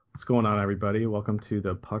What's going on, everybody? Welcome to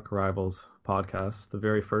the Puck Rivals podcast, the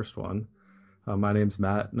very first one. My name's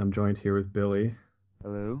Matt, and I'm joined here with Billy.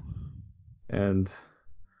 Hello. And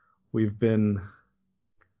we've been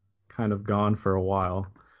kind of gone for a while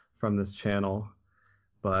from this channel,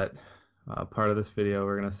 but part of this video,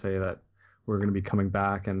 we're going to say that we're going to be coming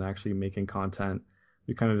back and actually making content.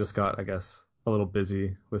 We kind of just got, I guess, a little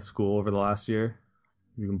busy with school over the last year.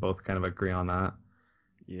 We can both kind of agree on that.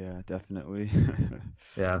 Yeah, definitely.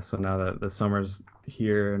 Yeah, so now that the summer's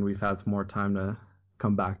here and we've had some more time to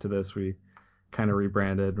come back to this, we kind of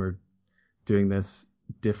rebranded. We're doing this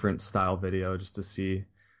different style video just to see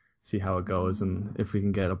how it goes and if we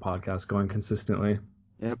can get a podcast going consistently.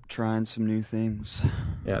 Yep, trying some new things.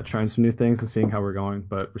 Yeah, trying some new things and seeing how we're going,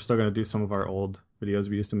 but we're still going to do some of our old videos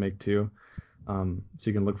we used to make too. So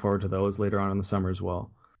you can look forward to those later on in the summer as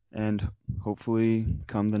well. And hopefully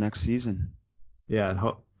come the next season. Yeah, and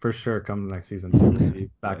for sure come the next season too. We'll be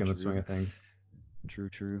back Yeah, in the true. swing of things.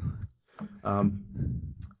 True. Um,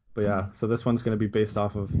 but yeah, so this one's going to be based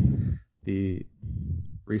off of the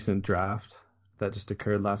recent draft that just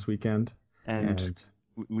occurred last weekend. And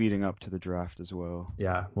leading up to the draft as well.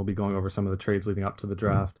 Yeah, we'll be going over some of the trades leading up to the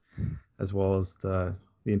draft, as well as the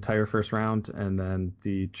entire first round and then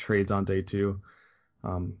the trades on day two.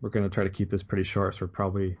 We're going to try to keep this pretty short, so we're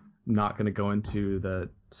probably not going to go into the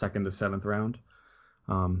second to seventh round.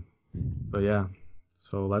 But yeah,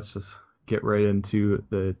 so let's just get right into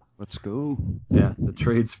the Let's go. the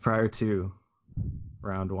trades prior to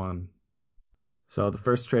round one. So the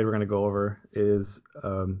first trade we're going to go over is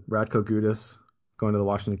Radko Gudas going to the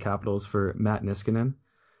Washington Capitals for Matt Niskanen,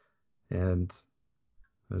 and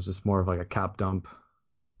it was just more of like a cap dump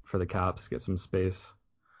for the Caps, get some space,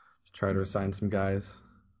 try to resign some guys.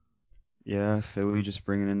 Yeah, Philly just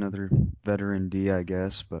bringing another veteran D, I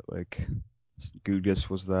guess, but like Gudas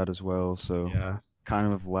was that as well, so Yeah,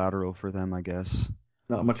 kind of lateral for them, I guess.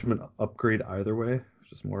 not much of an upgrade either way,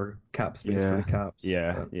 just more cap space for the Yeah, Caps.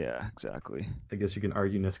 yeah, But yeah, exactly. I guess you can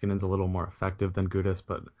argue Niskanen's a little more effective than Gudas,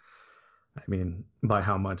 but I mean, by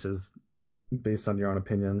how much is based on your own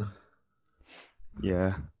opinion.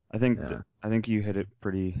 Yeah, I think Yeah, I think you hit it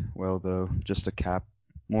pretty well though. Just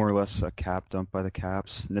more or less a cap dump by the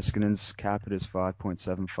Caps. Niskanen's cap hit is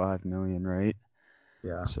 5.75 million, right?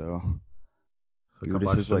 yeah. So So a couple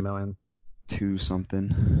Gudis is extra like million. two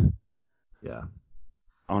something. Yeah.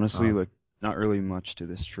 Honestly, Um, like not really much to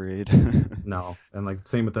this trade. no, and like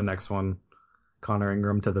same with the next one, Connor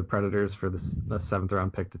Ingram to the Predators for the seventh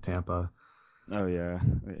round pick to Tampa. Oh yeah,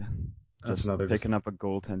 yeah. That's Just another picking up a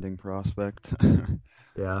goaltending prospect.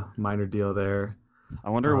 minor deal there. I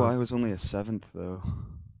wonder Um, why it was only a seventh though.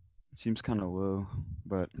 It seems kind of low,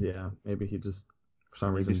 but yeah, maybe he just for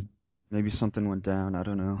some maybe reason maybe something went down. I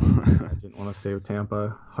don't know. didn't want to stay with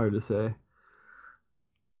Tampa. Hard to say.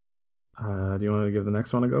 Do you want to give the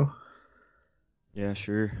next one a go? Yeah,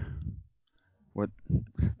 sure. What?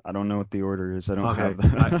 I don't know what the order is. I don't Okay, have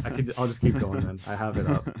the. I'll just keep going then. I have it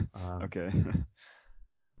up. Okay.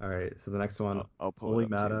 All right, so the next one, I'll pull it Oli up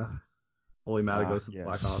too. Mata. Oli Mata Ah, goes to the yes.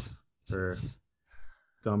 Blackhawks for Yes.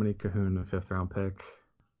 Dominique Cahoon, a fifth round pick.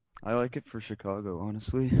 I like it for Chicago,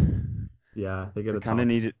 honestly. Yeah, they get They a kind of top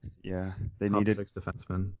need it. Yeah, they top needed. six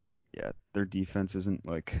defenseman. Yeah, their defense isn't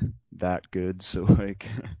like that good, so like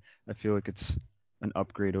I feel like it's an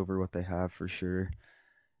upgrade over what they have for sure.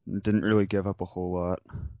 Didn't really give up a whole lot.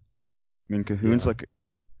 I mean, Cahoon's Yeah, like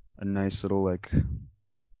a nice little like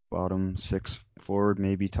bottom six forward,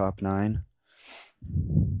 maybe top nine.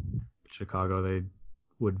 Chicago, they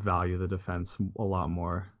would value the defense a lot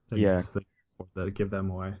more than Yeah, most things that give them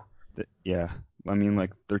away. yeah. I mean,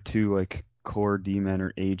 like their two like core D men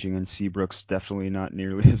are aging, and Seabrook's definitely not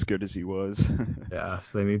nearly as good as he was. Yeah,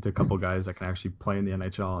 so they need a couple guys that can actually play in the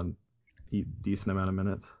NHL and eat decent amount of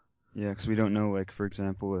minutes. Yeah, because we don't know, like for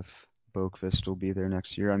example, if Boqvist will be there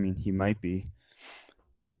next year. I mean, he might be,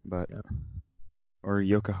 but Yeah, or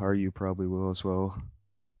Yokoharu probably will as well.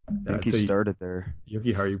 I yeah think I'd he say started there.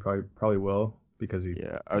 Yuki Haru probably will because he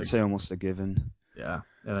Yeah, I would like say almost a given. yeah,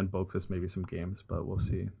 and then Boakfist maybe some games, but we'll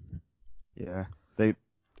see. Yeah, they.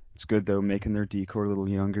 It's good though, making their decor a little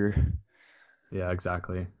younger. Yeah,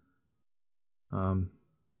 exactly. Um,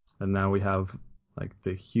 and now we have like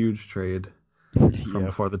the huge trade from Yep.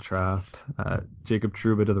 before the draft. Jacob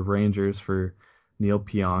Trouba to the Rangers for Neil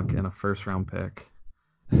Pionk and a first round pick,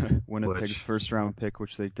 Winnipeg's which first round pick,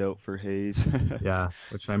 which they dealt for Hayes. yeah,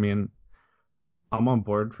 which I mean, I'm on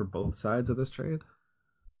board for both sides of this trade.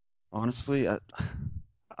 Honestly, I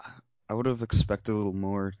would have expected a little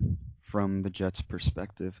more from the Jets'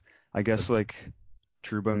 perspective. I But guess like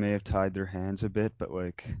Trouba may have tied their hands a bit, but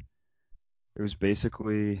like it was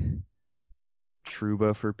basically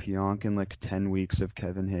Trouba for Pionk and like 10 weeks of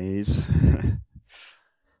Kevin Hayes.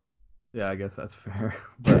 Yeah, I guess that's fair.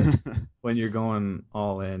 But when you're going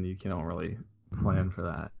all in, you can't really plan for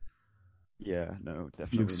that. Yeah, no, You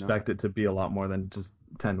definitely not. expect it to be a lot more than just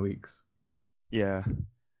 10 weeks. Yeah,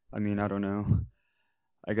 I mean, I don't know.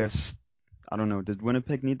 I guess I don't know. Did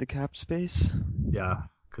Winnipeg need the cap space? Yeah,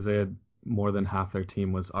 because they had more than half their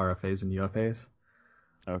team was RFAs and UFAs.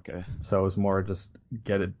 Okay. So it was more just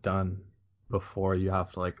get it done before you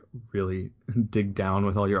have to like really dig down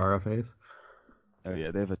with all your RFAs Oh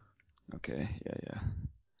yeah, they have a. Okay, yeah, yeah,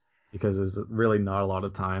 because there's really not a lot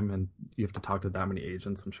of time and you have to talk to that many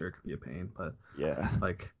agents. I'm sure it could be a pain, but yeah,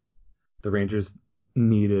 like the Rangers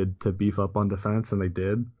needed to beef up on defense and they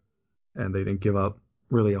did, and they didn't give up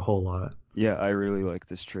really a whole lot. yeah. I really like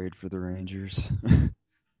this trade for the Rangers.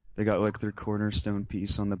 They got like their cornerstone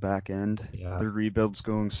piece on the back end. Yeah, Their rebuild's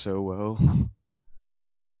going so well.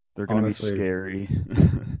 They're gonna be honestly, scary.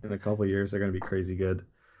 in a couple of years they're going to be crazy good.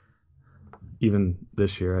 Even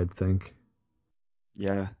this year, I'd think.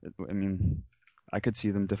 Yeah, I mean, I could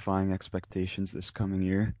see them defying expectations this coming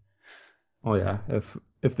year. Oh yeah,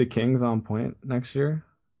 if the Kings on point next year,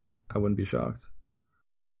 I wouldn't be shocked.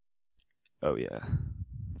 Oh yeah,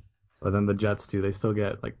 But then the Jets too, they still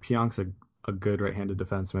get like Pionk's a good right-handed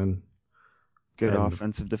defenseman, good and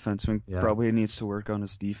offensive defenseman. yeah, Probably needs to work on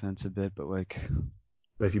his defense a bit, but like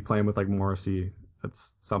but if you play him with like Morrissey,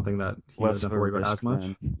 that's something that he less doesn't of have to a worry about risk as much.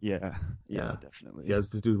 then. Yeah, yeah, Yeah, he definitely. has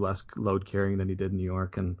to do less load carrying than he did in New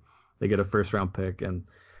York, and they get a first round pick and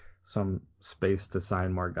some space to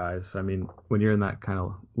sign more guys. I mean, when you're in that kind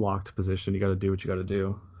of locked position, you got to do what you got to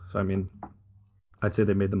do. So I mean, I'd say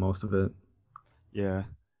they made the most of it. Yeah.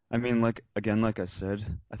 I mean, like again, like I said,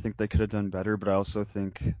 I think they could have done better, but I also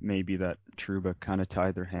think maybe that Truba kind of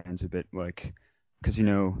tied their hands a bit, like, because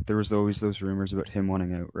there was always those rumors about him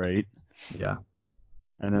wanting out, right? Yeah,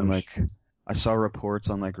 And then I'm like I saw reports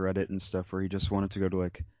on like Reddit and stuff where he just wanted to go to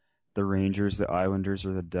like the Rangers, the Islanders,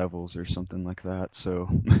 or the Devils or something like that. So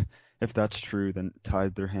if that's true, then it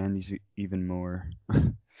tied their hands even more.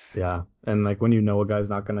 yeah, and like when you know a guy's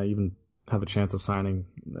not gonna even have a chance of signing,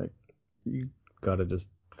 like you gotta just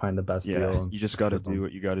find the best Yeah, deal and you just got to ship do him.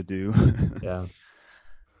 what you got to do. Yeah,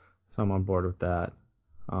 so I'm on board with that.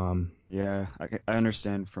 Um, Yeah, I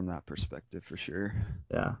understand from that perspective for sure.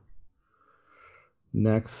 yeah.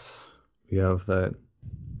 Next, we have that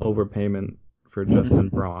overpayment for Justin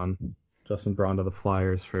Braun. Justin Braun to the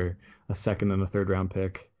Flyers for a second and a third round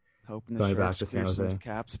pick, Hoping the going back Sharks to San clear some Jose.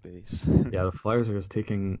 cap space. Yeah, the Flyers are just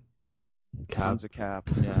taking cap, Tons of cap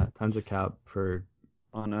yeah, tons of cap for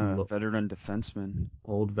on a veteran defenseman,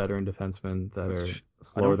 old veteran defensemen that are which I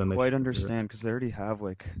slower don't than they quite should be. understand because they already have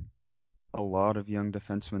like a lot of young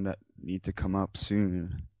defensemen that need to come up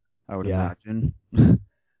soon, I would Yeah, imagine.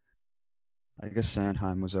 I guess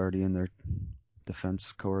Sandheim was already in their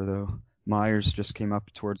defense core though. Myers just came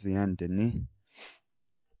up towards the end, didn't he?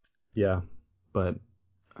 yeah, but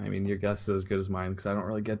I mean, your guess is as good as mine because I don't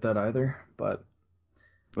really get that either. But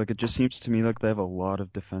Like it just seems to me like they have a lot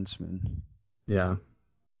of defensemen. yeah,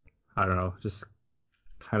 I don't know. Just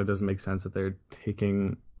kind of doesn't make sense that they're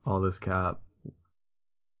taking all this cap.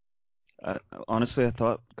 I, Honestly, I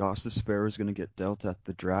thought Gostisbehere was going to get dealt at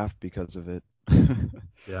the draft because of it.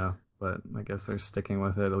 Yeah, but I guess they're sticking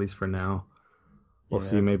with it at least for now. We'll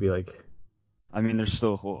see. Yeah, Maybe like I mean, there's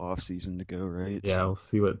still a whole off season to go, right? yeah, we'll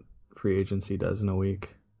see what free agency does in a week.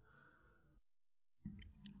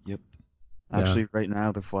 Yep. Yeah, Actually, right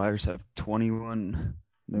now the Flyers have 21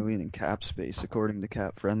 million in cap space according to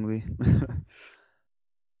Cap Friendly,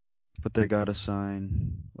 but they gotta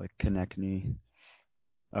sign like Konechny,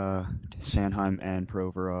 Sanheim, and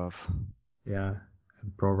Provorov. yeah.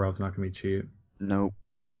 Provorov's not gonna be cheap, Nope,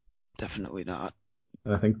 definitely not.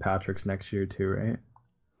 and I think Patrick's next year too, right?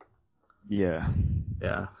 Yeah,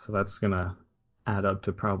 Yeah, so that's gonna add up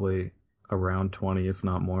to probably around 20, if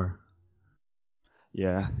not more.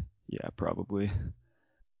 yeah, yeah, probably.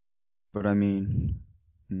 But I mean,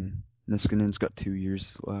 Niskanen's got 2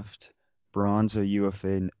 years left. Braun's a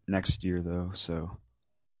UFA next year though, so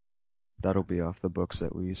that'll be off the books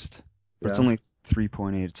at least. But it's Yeah, only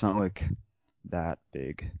 3.8. It's not like that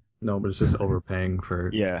big. no, but it's just overpaying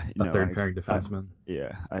for Yeah, a no, third pairing I, defenseman.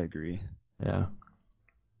 yeah, I agree. Yeah,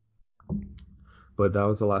 but that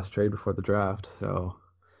was the last trade before the draft. So,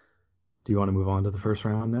 do you want to move on to the first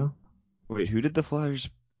round now? Wait, who did the Flyers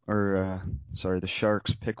or sorry, the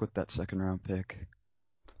Sharks pick with that second round pick?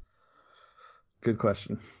 Good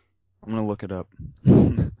question. I'm gonna look it up.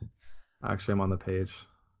 Actually, I'm on the page.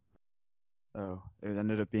 Oh, it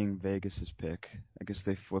ended up being Vegas's pick. I guess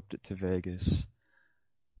they flipped it to Vegas,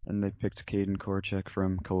 and they picked Caden Korchak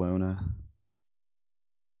from Kelowna.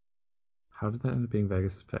 how did that end up being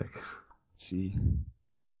Vegas' pick? Let's see.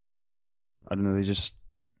 I don't know. They just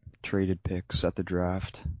traded picks at the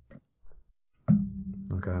draft.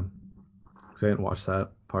 Okay. 'Cause I didn't watch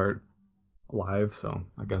that part live, so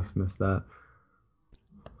I guess missed that.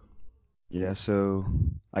 Yeah, so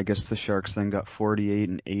I guess the Sharks then got 48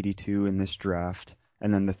 and 82 in this draft,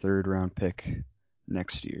 and then the third round pick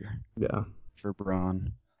next year Yeah, for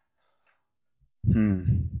Braun.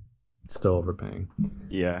 Hmm. still overpaying.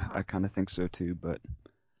 Yeah, I kind of think so too, but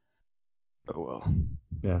oh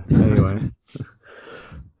Yeah. Anyway, well.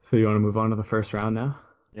 so you want to move on to the first round now?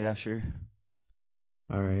 Yeah, sure.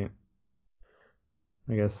 All right.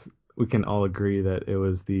 I guess we can all agree that it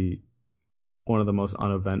was the one of the most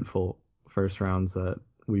uneventful first rounds that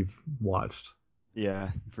we've watched.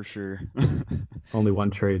 Yeah, for sure. Only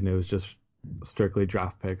one trade, and it was just strictly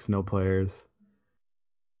draft picks, no players,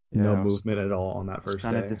 no Yeah, movement at all on that was first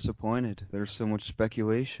kind of day. disappointed. There's so much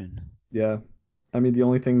speculation. Yeah. I mean, the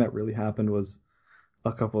only thing that really happened was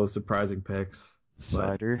a couple of surprising picks, but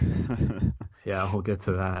Cider. yeah, we'll get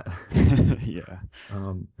to that. Yeah.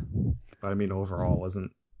 Um, but I mean, overall, it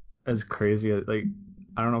wasn't as crazy. Like,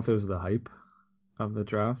 I don't know if it was the hype of the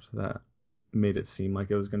draft that made it seem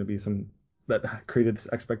like it was going to be some that created this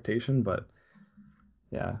expectation, but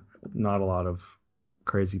yeah, not a lot of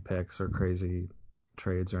crazy picks or crazy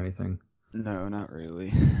trades or anything. No, not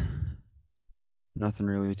really. Nothing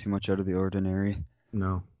really too much out of the ordinary.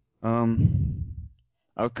 No. Um,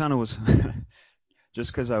 I kind of was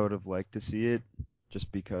just because I would have liked to see it,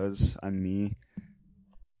 just because I'm me.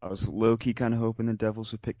 I was low key kind of hoping the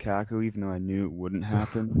Devils would pick Kako, even though I knew it wouldn't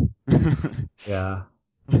happen. Yeah,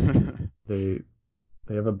 they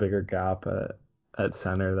they have a bigger gap at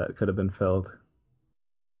center that could have been filled.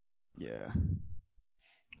 Yeah,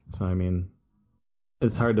 So I mean,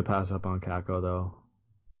 it's hard to pass up on Kako though.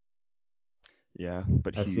 yeah,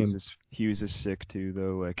 but I see him. Hughes is sick too,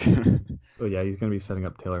 though. Like, Oh yeah, he's gonna be setting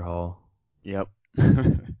up Taylor Hall. yep.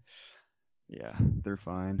 Yeah, they're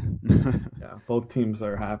fine. Yeah, both teams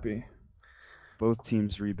are happy. Both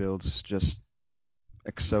teams' rebuilds just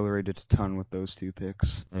accelerated a ton with those two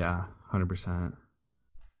picks. Yeah, 100%.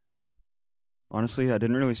 Honestly, I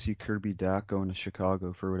didn't really see Kirby Dak going to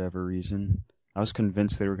Chicago for whatever reason. I was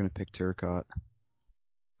convinced they were going to pick Turcotte.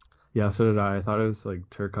 Yeah, so did I. I thought it was like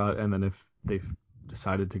Turcotte, and then if they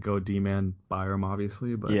decided to go D-man, Byram,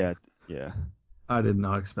 obviously, but Yeah, yeah. I did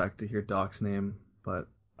not expect to hear Doc's name. But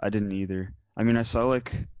I didn't either. I mean, I saw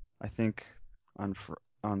like I think on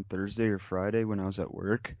Thursday or Friday when I was at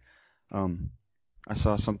work, um, I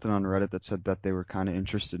saw something on Reddit that said that they were kind of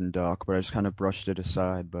interested in Doc, but I just kind of brushed it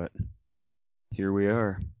aside. But here we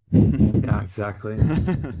are. yeah, exactly.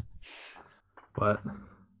 But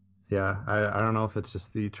yeah, I don't know if it's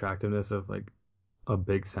just the attractiveness of like a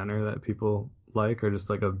big center that people like, or just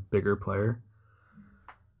like a bigger player.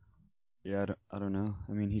 Yeah, I don't know.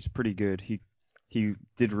 I mean, he's pretty good. He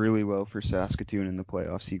did really well for Saskatoon in the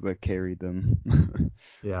playoffs. He like carried them.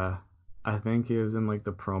 Yeah, I think he was in like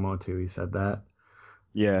the promo too. He said that,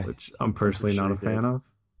 Yeah, which I'm I'm pretty personally not sure a he fan did. of.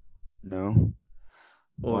 No,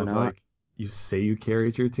 why Well, not? like you say you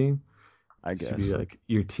carried your team, I it should be guess like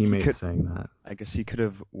your he teammates could. saying that. I guess he could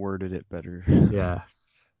have worded it better. Yeah,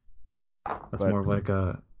 that's But more of like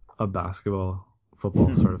a basketball,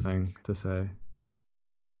 football sort of thing to say.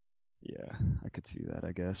 yeah, I could see that,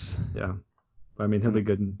 I guess. Yeah, but I mean he'll And be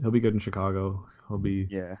good. He'll be good in Chicago. He'll be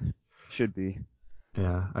yeah, should be.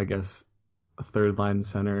 yeah, I guess a third line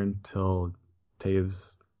center until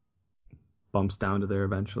Taves bumps down to there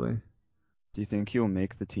eventually. Do you think he'll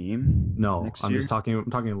make the team No, next I'm just year? talking.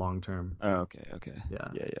 I'm talking long term. Oh, okay, okay. Yeah,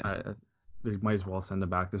 Yeah, yeah. they might as well send him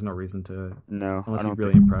back. There's no reason to, No, I unless he don't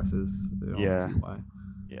really think. impresses. I don't Yeah, see why.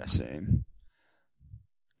 yeah, same.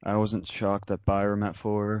 I wasn't shocked at Byram at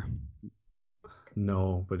 4.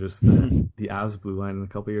 No, but just The the Avs blue line in a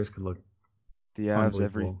couple years could look Avs, unbelievable.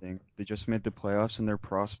 everything. They just made the playoffs and their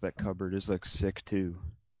prospect cupboard is like sick too.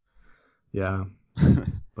 Yeah,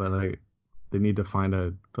 but like they need to find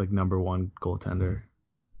a like number one goaltender.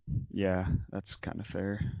 Yeah, that's kind of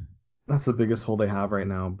fair. That's the biggest hole they have right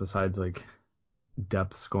now, besides like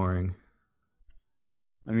depth scoring.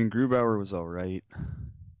 I mean, Grubauer was all right.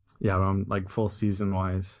 Yeah, but I'm like full season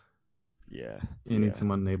wise, Yeah, you need yeah,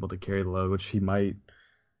 someone able to carry the load, which he might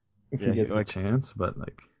if he yeah. gets the Like, chance. But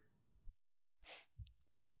like,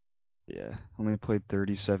 yeah, only played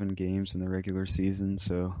 37 games in the regular season,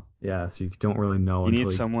 so yeah, so you don't really know you need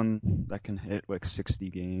until he, someone that can hit like 60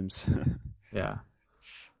 games, yeah,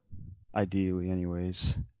 ideally,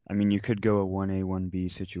 anyways. I mean, you could go a 1A,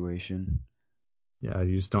 1B situation. yeah,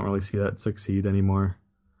 you just don't really see that succeed anymore.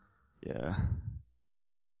 Yeah.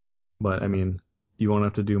 But I mean, you won't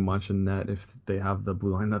have to do much in net if they have the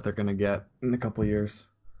blue line that they're gonna get in a couple of years.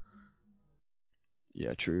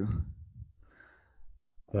 Yeah, true.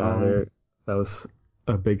 Yeah, Um, that was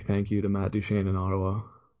a big thank you to Matt Duchene in Ottawa.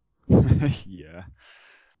 yeah.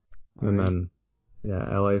 All And right. then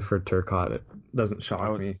yeah, LA for Turcotte. It doesn't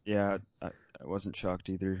shock me. Yeah, I wasn't shocked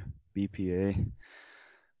either. BPA,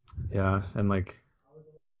 Yeah, and like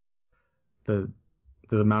the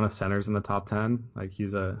the amount of centers in the top 10, like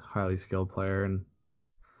he's a highly skilled player and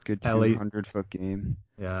good LA 200-foot game.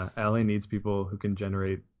 yeah, LA needs people who can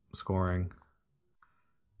generate scoring.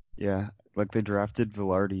 Yeah, like they drafted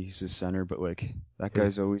Velarde, he's a center, but like that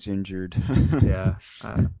His guy's always injured. yeah,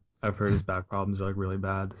 I've heard his back problems are like really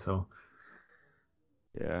bad, so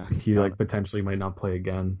Yeah, he not like potentially might not play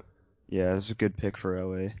again. yeah, it's a good pick for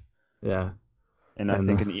LA, Yeah, and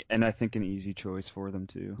and I think an easy choice for them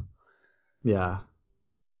too. yeah,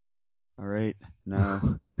 All right,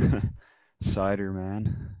 now Cider,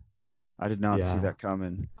 man. I did not see yeah. that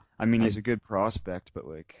coming. I mean, I he's a good prospect, but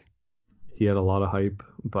like He had a lot of hype,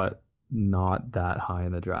 but not that high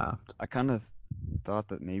in the draft. I kind of thought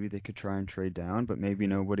that maybe they could try and trade down, but maybe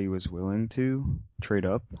nobody was willing to trade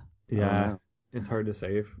up. I don't Yeah, know. it's hard to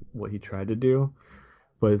say what he tried to do,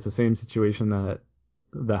 but it's the same situation that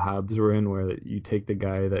the Habs were in, where you take the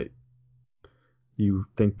guy that you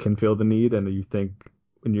think can fill the need, and you think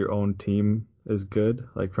in your own team is good,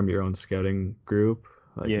 like from your own scouting group,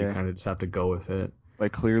 like you Yeah, kind of just have to go with it.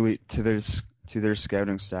 like clearly to their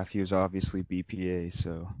scouting staff, he was obviously BPA,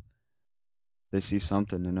 so they see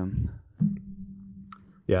something in him.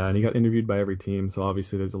 Yeah, and he got interviewed by every team, so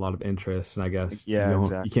obviously there's a lot of interest, and I guess Yeah,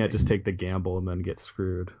 you can't exactly. just take the gamble and then get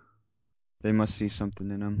screwed. They must see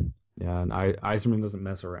something in him. Yeah, and Eiserman doesn't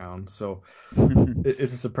mess around, so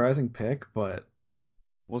it's a surprising pick, but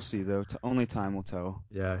We'll see though. Only time will tell.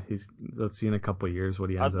 yeah, he's let's see in a couple of years what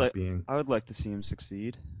he ends I'd up like being. I would like to see him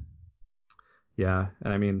succeed, Yeah,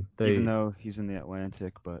 and I mean even though he's in the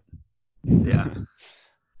Atlantic, but yeah,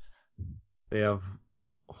 they have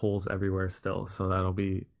holes everywhere still, so that'll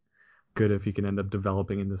be good if he can end up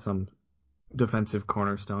developing into some defensive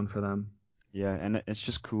cornerstone for them. yeah, and it's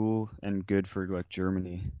just cool and good for like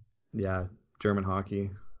Germany. Yeah, German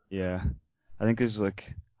hockey. Yeah. I think it's like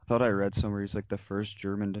I thought I read somewhere he's like the first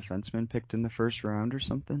German defenseman picked in the first round or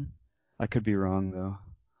something. I could be wrong though.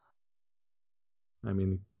 I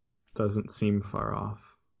mean, doesn't seem far off.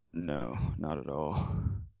 No, not at all.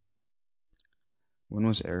 When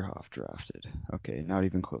was Ehrhoff drafted? Okay, not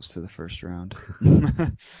even close to the first round.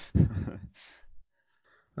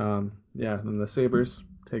 Yeah, and the Sabres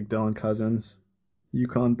take Dylan Cousins,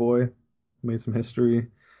 Yukon boy, made some history.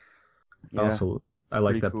 Yeah, Also, I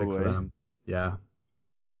like pretty that pick cool, for eh? them. Yeah,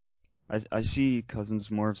 I see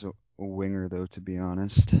Cousins more as a winger though, to be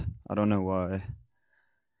honest. I don't know why.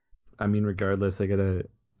 I mean, regardless, they get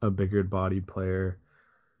a bigger body player,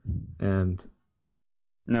 and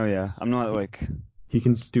No, yeah, I'm not he like he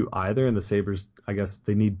can do either. And the Sabres, I guess,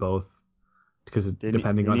 they need both because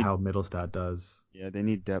depending they on need how Middlestat does, yeah, they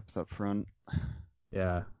need depth up front.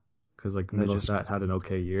 yeah, because like And they just Middlestat had an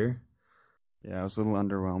okay year, yeah, I was a little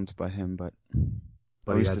underwhelmed by him, but at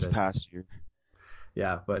but he least had this to, past year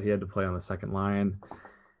yeah, but he had to play on the second line.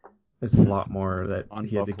 It's a lot more that on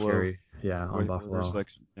he had to Buffalo, carry, yeah, on where there's Buffalo. like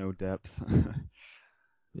no depth.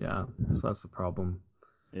 Yeah, so that's the problem.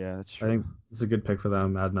 Yeah, that's I true. think it's a good pick for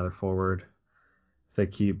them. Add another forward. If they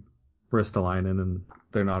keep Ristolainen and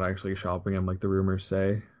they're not actually shopping him like the rumors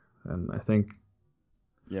say, and I think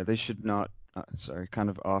Yeah, they should not. Sorry, kind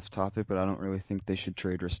of off topic, but I don't really think they should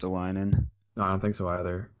trade Ristolainen. no, I don't think so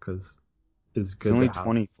either because it's He's good to only have.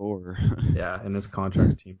 24. Yeah, and his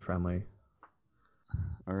contract's team friendly.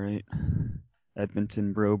 All right,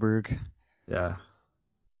 Edmonton Broberg. Yeah,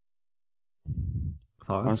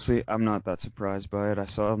 thoughts? Honestly, I'm not that surprised by it. I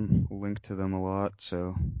saw him linked to them a lot,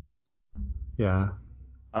 so Yeah,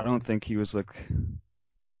 I don't think he was like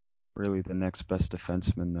really the next best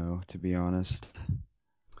defenseman, though, to be honest.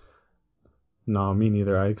 no, me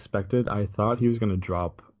neither. I thought he was gonna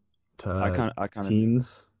drop to I kind of,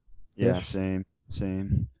 teens yeah, ish, same,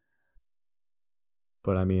 same.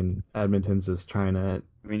 but I mean Edmonton's just trying to.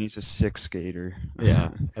 I mean, he's a six skater. Yeah,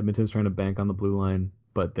 Edmonton's trying to bank on the blue line,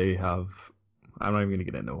 but they have. I'm not even gonna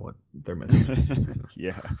get into what they're missing.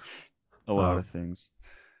 Yeah, a lot Um, of things.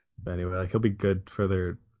 but anyway, like he'll be good for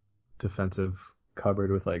their defensive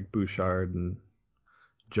cupboard with like Bouchard and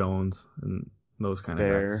Jones and those kind of guys.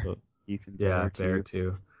 Bear, So Ethan yeah, Bear there too.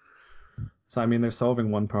 too. So I mean, they're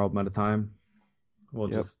solving one problem at a time. We'll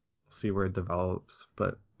Yep. just see where it develops.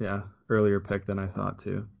 But yeah, earlier pick than I thought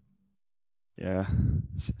too. Yeah.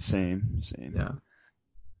 Same, Yeah. same.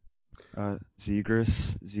 Yep.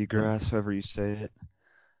 Zegras, however you say it.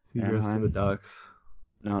 Seagrass to the Anaheim. Ducks.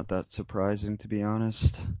 Not that surprising, to be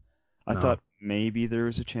honest. I thought No, maybe there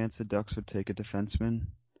was a chance the Ducks would take a defenseman,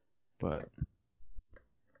 but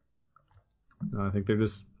no, I think they're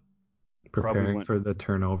just probably preparing went. for the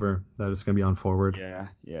turnover that is going to be on forward. Yeah,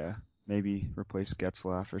 yeah. Maybe replace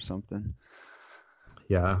Getzlaff or something.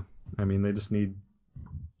 Yeah, I mean they just need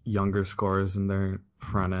younger scorers in their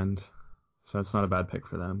front end, so it's not a bad pick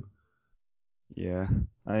for them. Yeah.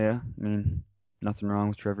 I mean, nothing wrong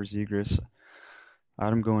with Trevor Zegras. I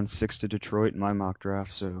had him going 6 to Detroit in my mock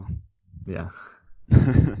draft, so Yeah.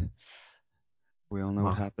 we all know what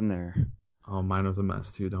Well, happened there. oh, mine was a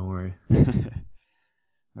mess too. Don't worry.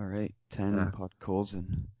 All right, 10 Yeah,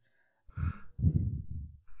 Podkolzin.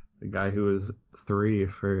 the guy who was 3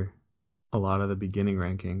 for a lot of the beginning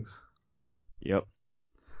rankings. Yep.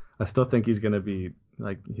 I still think he's going to be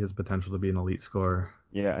like he has potential to be an elite scorer.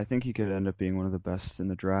 Yeah, I think he could end up being one of the best in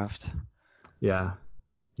the draft. Yeah,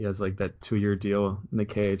 he has like that 2-year deal in the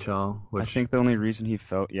KHL, I which think the only reason he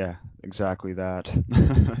felt, yeah, exactly that.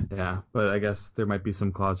 yeah, but I guess there might be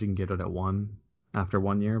some clause you can get it at one after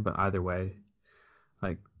 1 year. But either way,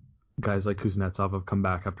 like guys like Kuznetsov have come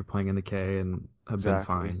back after playing in the K and have been Exactly.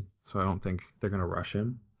 fine. So I don't think they're gonna rush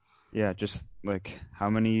him. Yeah, just like how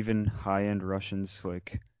many even high-end Russians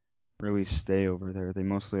like really stay over there? They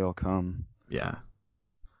mostly all come. Yeah,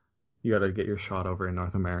 you got to get your shot over in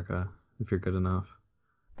North America if you're good enough.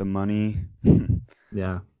 The money,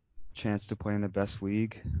 Yeah, chance to play in the best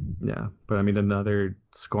league. yeah. But I mean, another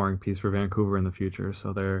scoring piece for Vancouver in the future,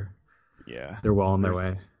 so Yeah. they're well on their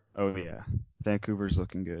They're, way. oh yeah. Vancouver's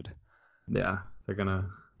looking good. Yeah, they're gonna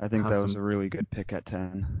I think have that was some. a really good pick at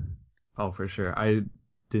 10. Oh, for sure. I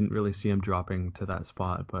didn't really see him dropping to that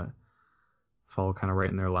spot, but fall kind of right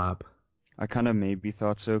in their lap. I kind of maybe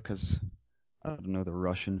thought so because I don't know the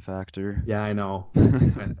Russian factor. Yeah, I know.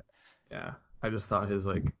 I, yeah, I just thought his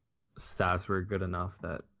like stats were good enough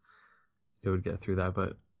that it would get through that,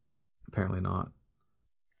 but apparently not.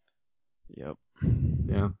 Yep.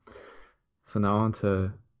 Yeah. So now on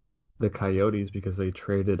to the Coyotes because they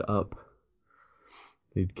traded up.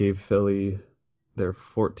 They gave Philly their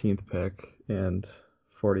 14th pick and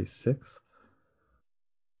 46th,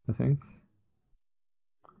 I think.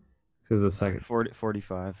 So it was the second 40,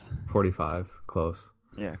 45. 45, close.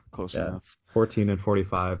 Yeah, close Yeah, enough. 14 and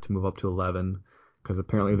 45 to move up to 11 because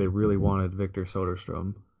apparently they really wanted Victor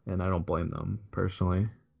Soderstrom, and I don't blame them personally.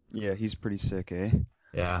 Yeah, he's pretty sick, eh?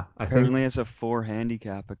 Yeah, I think. Apparently has a 4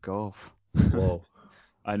 handicap at golf. Whoa,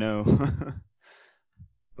 I know. so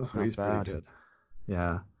Not he's pretty bad. good.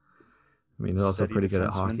 Yeah, I mean he's also Steady pretty good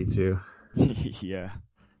at hockey defenseman. too. Yeah,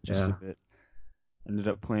 just a Yeah, bit. Ended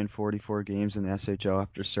up playing 44 games in the SHL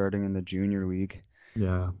after starting in the junior league.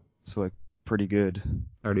 yeah. So like pretty good.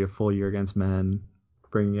 Already a full year against men,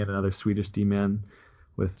 bringing in another Swedish D-man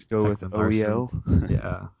with Let's go with Ekman Larson. OEL.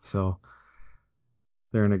 Yeah, so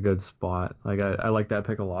they're in a good spot. Like I like that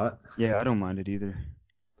pick a lot, Yeah, I don't mind it either.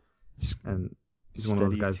 and he's one of those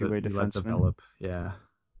Steady guys that two-way you let defenseman. develop. Yeah,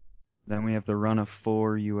 Then we have the run of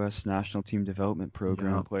 4 U.S. national team development yeah.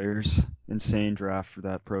 program players. Insane draft for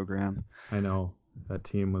that program. I know that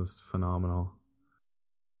team was phenomenal.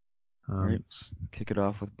 All right, Um, let's kick it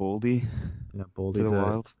off with Boldy yeah, to Boldy the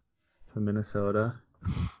Wild. to Minnesota.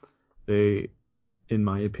 They, in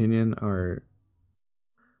my opinion, are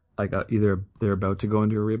like either they're about to go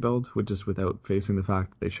into a rebuild, which is without facing the fact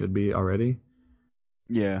that they should be already,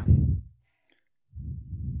 Yeah,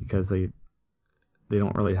 because they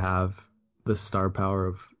don't really have the star power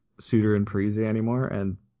of Suter and Parise anymore,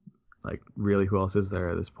 and like really, who else is there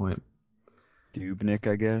at this point? Dubnik,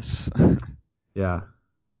 I guess. Yeah,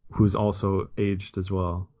 who's also aged as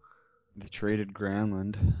well. They traded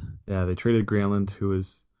Granlund. Yeah, they traded Granlund, who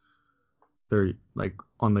is their like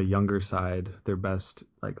on the younger side, their best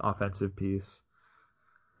like offensive piece.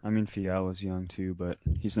 I mean, Fiala's young too, but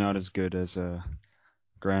he's not as good as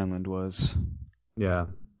Granlund was. Yeah,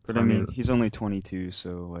 But so I I mean, mean, he's only 22,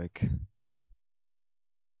 so like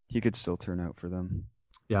he could still turn out for them.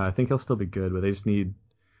 yeah, I think he'll still be good, but they just need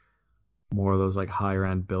more of those like higher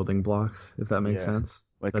end building blocks, if that makes Yeah, sense.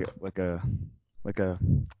 like a, That's like a like a.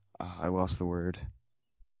 I lost the word.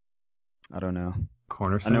 I don't know. I know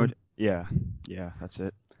cornerstone. it. Yeah, yeah, that's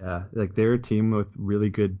it. Yeah, like they're a team with really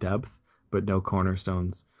good depth, but no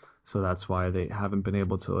cornerstones. So that's why they haven't been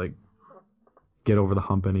able to like get over the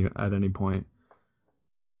hump at any point.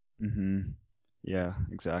 Mhm. Yeah,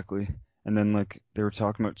 exactly. And then like they were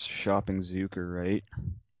talking about shopping Zucker, right?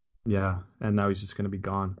 Yeah, and now he's just gonna be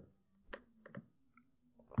gone.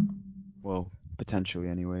 Well, potentially,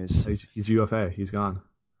 anyways. He's UFA. He's gone.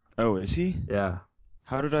 Oh, is he? Yeah,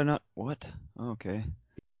 How did I not? What? Oh, okay.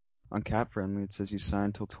 On Cap Friendly, it says he's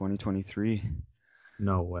signed till 2023.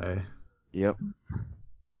 No way. Yep,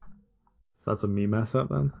 So that's a me mess up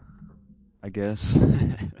then? I guess.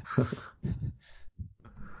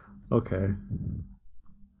 Okay.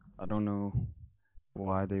 I don't know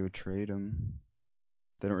why they would trade him.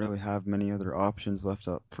 They don't really have many other options left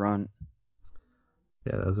up front.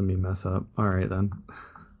 Yeah, that was a me mess up. All right then.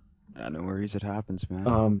 No worries, it happens, man.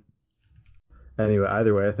 Um. Anyway,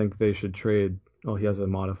 either way, I think they should trade. Well, he has a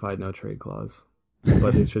modified no trade clause,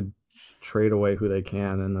 but they should trade away who they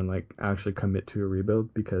can and then like actually commit to a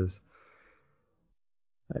rebuild because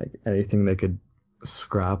like anything they could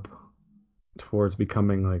scrap towards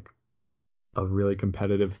becoming like a really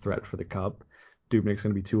competitive threat for the cup. Dubnik's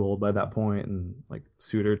gonna be too old by that point, and like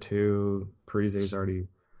Suter too. Parise's already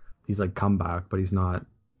he's like come back, but he's not.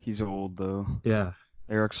 He's old though. Yeah.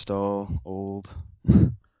 Eric Stahl, old.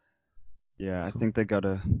 Yeah, I So think they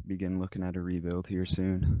gotta begin looking at a rebuild here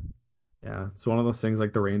soon. yeah, it's one of those things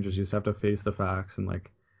like the Rangers. You just have to face the facts and like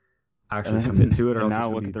And actually commit then, to it, or and else it's now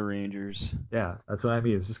gonna look at be. the Rangers. Yeah, that's what I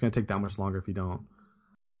mean. It's just gonna take that much longer if you don't.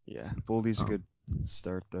 Yeah, Boldy's a Um, good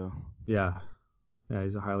start though. yeah, yeah,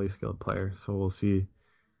 he's a highly skilled player. So we'll see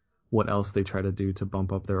what else they try to do to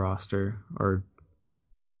bump up their roster or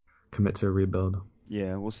commit to a rebuild.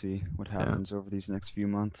 Yeah, we'll see what Yeah, happens over these next few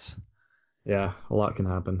months. yeah, a lot can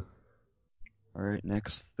happen. All right,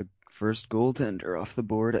 next, the first goaltender off the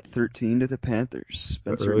board at 13 to the Panthers,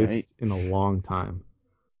 The Spencer Knight. earliest in a long time,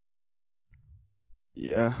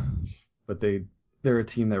 Yeah. but they're a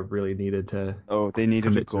team that really needed to Oh, they needed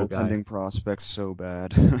a commit to a guy. goaltending prospect so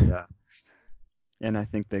bad. Yeah, And I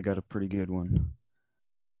think they got a pretty good one.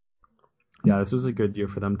 yeah, this was a good year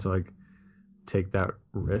for them to like take that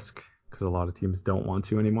risk because a lot of teams don't want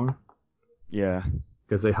to anymore Yeah.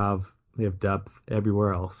 because they have depth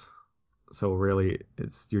everywhere else. So really,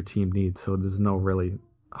 it's your team needs. So there's no really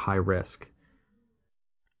high risk.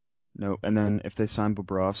 No, and then if they sign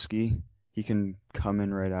Bobrovsky, he can come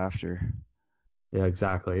in right after. Yeah,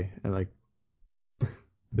 exactly. And like,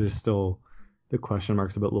 there's still the question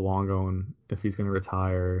marks about Luongo and if he's going to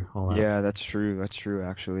retire, all that. Yeah, that's true. That's true,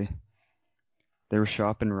 actually. They were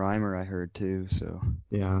shopping Reimer, I heard too. So,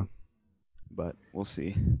 Yeah, but we'll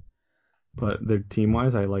see. but their team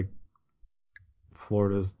wise, I like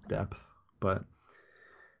Florida's depth, but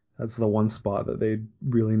that's the one spot that they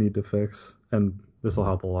really need to fix, and this will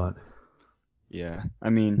help a lot. Yeah, I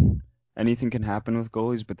mean, anything can happen with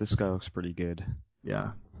goalies, but this guy looks pretty good.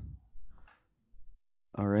 Yeah,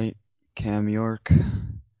 All right, Cam York.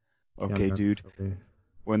 Cam Okay, York dude. is really,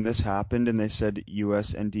 When this happened and they said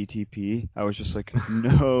US and DTP, I was just like,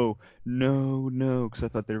 no, no, no, because I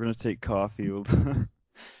thought they were gonna take Caulfield.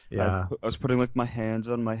 yeah, I was putting like my hands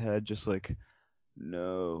on my head, just like,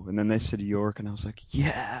 no. And then they said York, and I was like,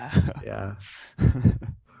 yeah. yeah,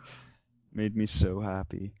 Made me so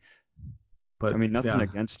happy. I but mean, nothing yeah,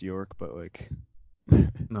 against York, but like,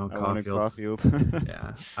 no, I wanted Caulfield's, Caulfield.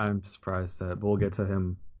 yeah, I'm surprised that, but we'll get to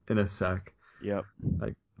him in a sec. Yep.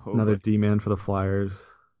 Like Oh, another buddy. D man for the Flyers.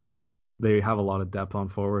 They have a lot of depth on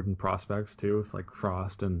forward and prospects too, with like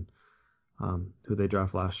Frost and who they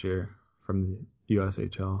draft last year from the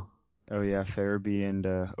USHL. Oh yeah, Farabee and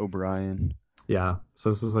O'Brien. Yeah,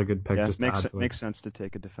 so this was a good pick Yeah, just to add to like makes sense to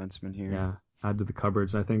take a defenseman here. yeah add to the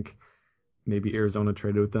cupboards. I think maybe Arizona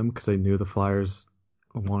traded with them because they knew the Flyers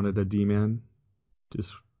wanted a D man,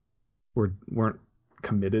 just weren't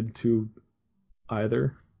committed to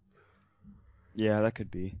either. Yeah, that could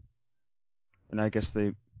be. And I guess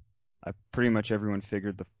I pretty much everyone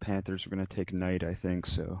figured the Panthers were gonna take Knight. I think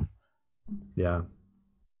so. Yeah,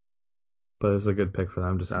 but it's a good pick for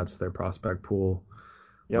them. Just adds to their prospect pool.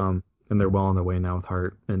 Yep. Um, and they're well on their way now with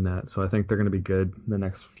Hart and net. So I think they're going to be good in the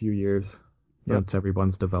next few years Yep. once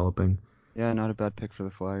everyone's developing. Yeah, not a bad pick for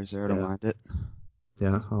the Flyers there. I don't Yeah. mind it.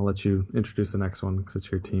 Yeah. I'll let you introduce the next one because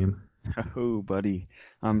it's your team. Oh, buddy,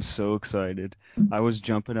 I'm so excited. I was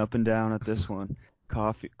jumping up and down at this one.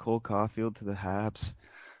 Cole Caulfield to the Habs.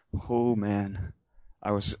 Oh man,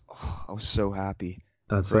 I was so happy.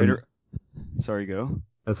 That's Right? a Sorry, go.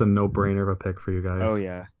 that's a no-brainer of a pick for you guys. Oh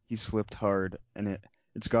yeah, he slipped hard, and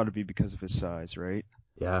it's got to be because of his size, right?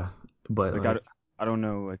 Yeah. But Like like, I don't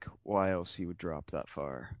know like why else he would drop that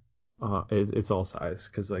far. it's all size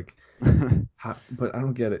because like, but I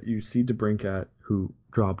don't get it. You see DeBrincat who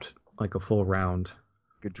dropped like a full round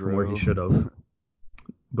from where he Gaudreau. should have,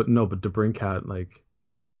 but no, but DeBrincat like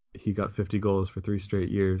he got 50 goals for 3 straight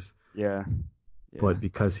years, Yeah, yeah. but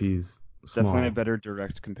because he's Definitely a small. better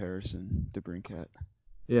direct comparison to Brinkat.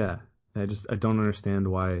 Yeah, I don't understand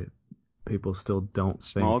why people still don't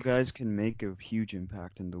Small think. guys can make a huge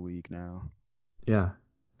impact in the league now. Yeah,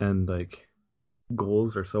 and like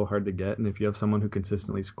goals are so hard to get. And if you have someone who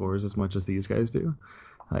consistently scores as much as these guys do,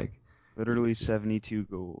 like, Literally 72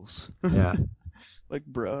 goals. yeah, Like,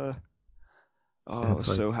 bruh. Oh, I it's was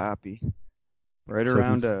like, so happy. Right so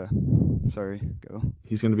around, sorry, go.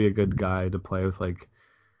 he's going to be a good guy to play with like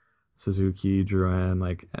Suzuki, Drouin,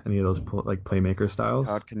 like any of those like playmaker styles.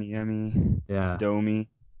 Kotkaniemi, Yeah, Domi.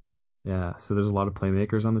 yeah. So there's a lot of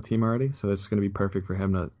playmakers on the team already, so it's going to be perfect for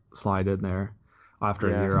him to slide in there after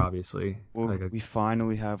a Yeah. year, obviously. Well, Like a we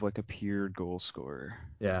finally have like a pure goal scorer,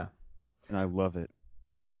 yeah. and I love it.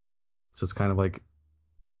 So it's kind of like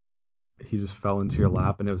he just fell into your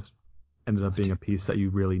lap, and it was ended Oh, up being a dude, piece that you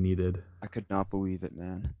really needed. I could not believe it,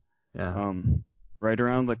 man. Yeah. Um, right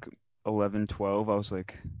around like 11, 12, I was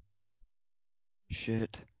like,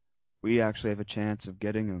 shit, we actually have a chance of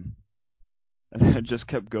getting him. And then it just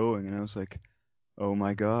kept going, and I was like, oh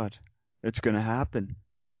my God, it's gonna happen.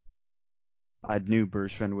 I knew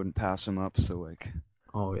Bergevin wouldn't pass him up, so like,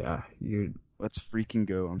 Oh yeah. You let's freaking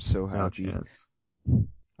go. I'm so no happy. chance.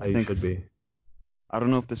 I Yeah, you think, should be. I don't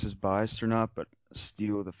know if this is biased or not, but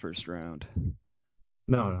steal of the first round.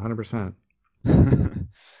 No, 100%.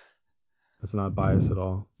 That's not biased at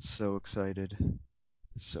all. So excited.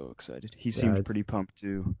 So excited. He Yeah, seems it's pretty pumped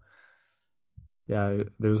too. yeah.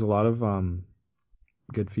 There's a lot of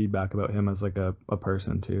good feedback about him as like a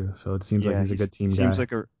person too. So it seems like Yeah, he's a good he team seems guy.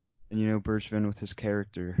 like a, and Bergevin with his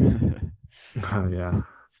character. Oh yeah.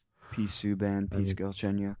 Peace Subban, And Peace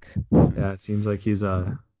Galchenyuk. yeah, it seems like he's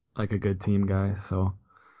a like a good team guy. So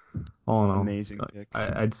all in all, Amazing pick.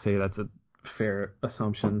 I'd say that's a fair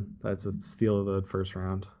assumption. That's a steal of the first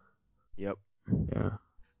round. Yep. Yeah.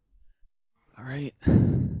 All right.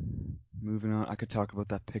 Moving on. I could talk about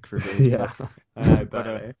that pick for days, Yeah. I but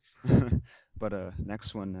bet, eh?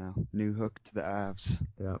 next one now. New hook to the Avs.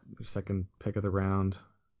 Yeah. Their second pick of the round.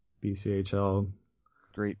 BCHL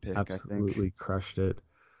Great pick, I think. absolutely crushed it.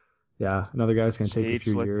 Yeah, another guy's gonna take a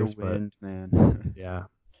few Skates like the years, but wind, man. yeah,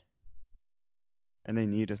 And they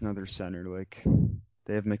need another center. Like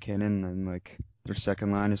they have McKinnon, and like their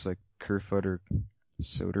second line is like Kerfoot or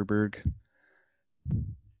Soderberg.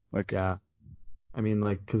 Like, yeah. I mean,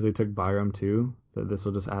 like, because they took Byram too, that this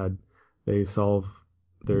will just add, they solve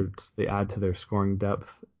they add to their scoring depth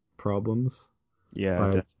problems yeah, by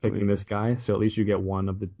picking definitely. this guy. So at least you get one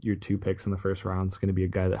of your two picks in the first round. It's going to be a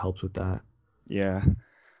guy that helps with that. Yeah,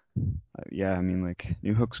 yeah. I mean, like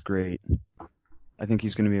Newhook's great. I think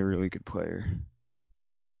he's going to be a really good player.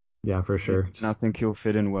 Yeah, for sure. And I think he'll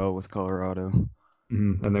fit in well with Colorado.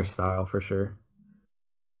 And their style for sure.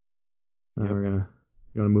 And Yep.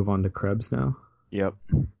 you want to move on to Krebs now? Yep.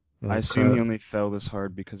 I Yeah, assume he Krebs. only fell this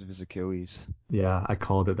hard because of his Achilles. Yeah, I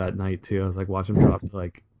called it that night too. I was like, watch him drop to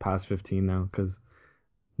like past 15 now because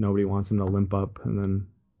nobody wants him to limp up and then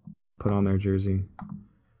put on their jersey.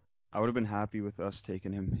 I would have been happy with us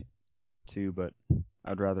taking him too, but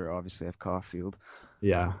I'd rather obviously have Caulfield.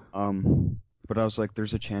 Yeah, Um, but I was like,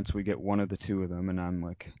 there's a chance we get one of the two of them, and I'm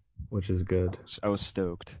like, which is good. I was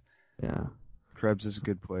stoked. Yeah, Krebs is a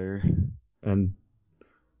good player. and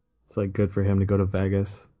it's like good for him to go to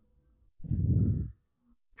Vegas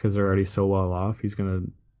because they're already so well off. He's gonna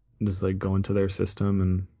just like go into their system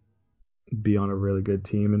and be on a really good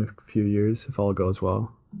team in a few years if all goes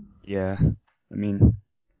well. Yeah, I mean,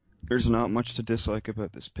 there's not much to dislike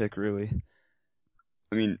about this pick, really.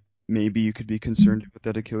 I mean, maybe you could be concerned with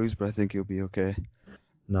that Achilles, but I think you'll be okay.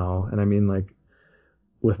 No, and I mean like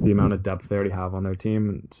with the amount of depth they already have on their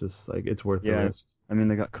team, it's just like it's worth the Yeah, risk. I mean,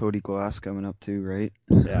 they got Cody Glass coming up too, right?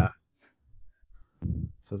 Yeah,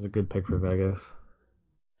 so it's a good pick for Vegas.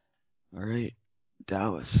 All right,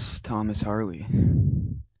 Dallas, Thomas Harley.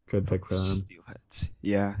 Good pick for them. Steelheads.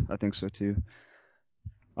 Yeah, I think so too.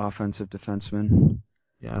 Offensive defenseman.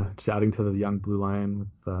 Yeah, just adding to the young blue line with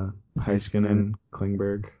Heiskanen, Heiskanen,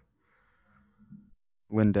 Klingberg.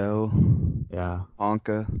 Lindell, Yeah,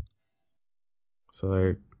 Honka.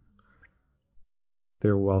 so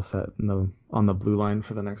they're well set in on the blue line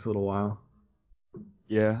for the next little while.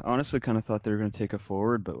 Yeah, honestly, kind of thought they were going to take a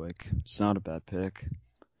forward, but like, it's not a bad pick.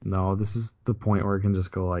 No, this is the point where it can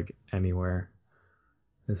just go like anywhere.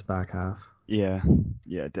 This back half. Yeah,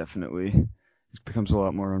 yeah, definitely. It becomes a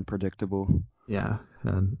lot more unpredictable. Yeah,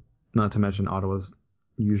 and not to mention Ottawa's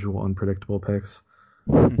usual unpredictable picks.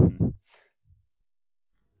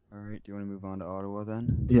 All right, do you want to move on to Ottawa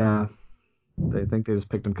then? Yeah, they think they just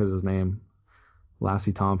picked him because of his name,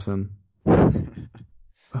 Lassie Thompson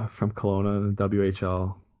from Kelowna in the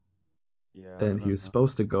WHL, Yeah, I and he don't was know.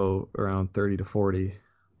 supposed to go around 30 to 40,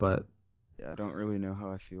 but Yeah, I don't really know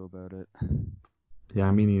how I feel about it.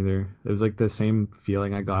 yeah, me neither. It was like the same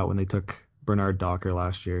feeling I got when they took Bernard Docker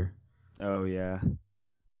last year. Oh yeah,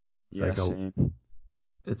 It's Yeah, like a same.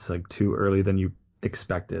 it's like too early than you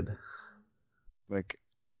expected. Like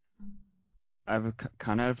I have a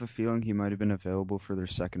kind of have a feeling he might have been available for their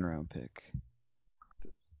second round pick.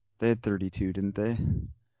 They had 32, didn't they?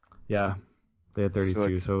 Yeah, they had So 32,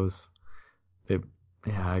 like so it was they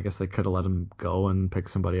yeah, I guess they could have let him go and pick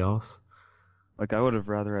somebody else. I would have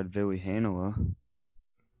rather had Ville Heinola,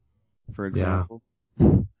 for Yeah, example.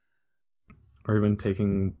 or even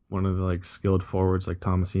taking one of the like skilled forwards like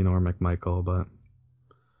Thomasino or McMichael, but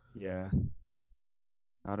Yeah,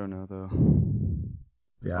 I don't know though.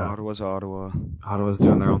 yeah, Ottawa's Ottawa. Ottawa's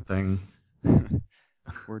doing their own thing.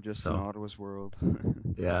 We're just in So Ottawa's world.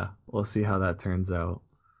 yeah, we'll see how that turns out.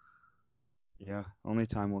 Yeah, only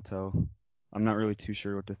time will tell. I'm not really too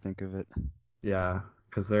sure what to think of it. Yeah,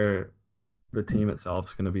 because the team itself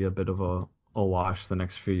is going to be a bit of a wash the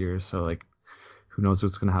next few years. So like, who knows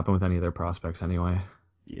what's going to happen with any of their prospects anyway?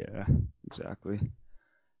 Yeah, exactly.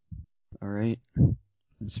 All right.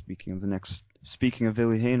 And speaking of Ville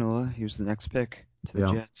Heinola, he was the next pick to the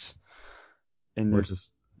Yeah, Jets in we're their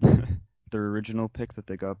just their original pick that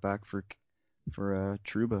they got back for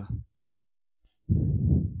Truba.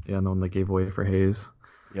 yeah, the one they gave away for Hayes.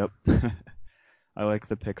 Yep. I like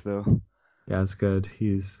the pick though. Yeah, it's good.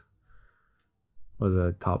 He's was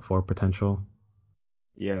a top four potential.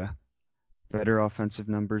 Yeah, better offensive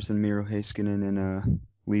numbers than Miro Heiskanen in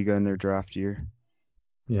Liga in their draft year.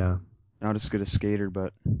 Yeah. Not as good a skater,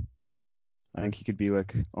 but I think he could be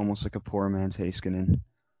like almost like a poor man's Heiskanen.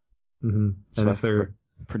 And So I if think they're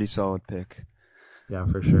pretty solid pick. yeah,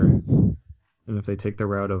 for sure. And if they take the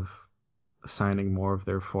route of signing more of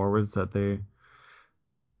their forwards that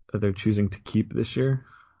they're choosing to keep this year,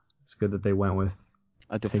 it's good that they went with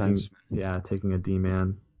A taking defenseman. taking a D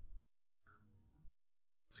man.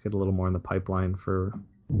 Let's get a little more in the pipeline for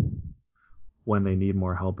when they need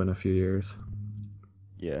more help in a few years.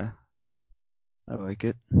 Yeah, I like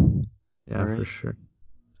it. All Yeah, for right, sure.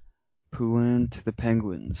 Poulin to the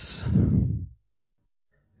Penguins.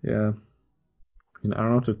 Yeah, I don't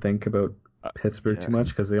know what to think about Pittsburgh Yeah, too much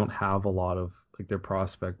because they don't have a lot of like their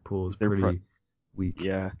prospect pool is they're pro. pretty weak.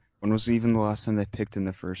 Yeah, when was even the last time they picked in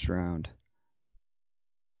the first round?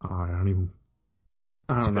 Oh,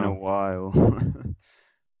 I It's don't been a know. while.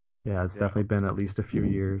 Yeah, it's Yeah. definitely been at least a few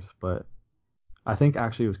years, but I think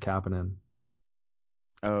actually it was Kapanen,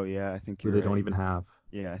 Oh yeah, I think who you're they don't right. even have.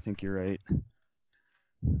 Yeah, I think you're right.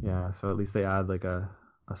 Yeah, so at least they add like a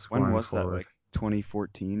When scoring was that? forward. Like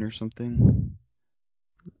 2014 or something?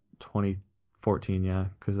 2014, yeah,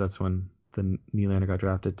 because that's when the Nylander got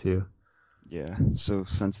drafted too. Yeah. So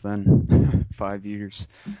since then, 5 years.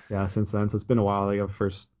 Yeah, since then, so it's been a while. They got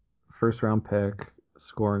first round pick,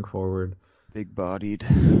 scoring forward. Big bodied.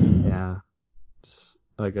 Yeah, just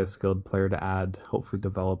like a skilled player to add, hopefully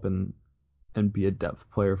develop and be a depth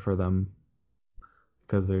player for them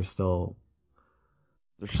because they're still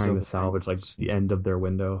They're trying still to the salvage like Penguins. the end of their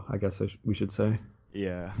window. I guess we should say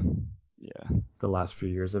Yeah. Yeah. the last few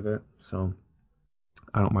years of it. So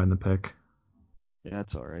I don't mind the pick. Yeah,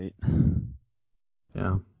 that's all right.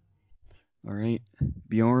 Yeah. All right.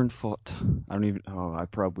 Bjorn Foot. I don't even. Oh, I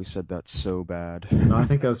probably said that so bad. No, I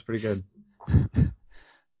think that was pretty good.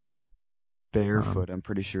 Barefoot, I'm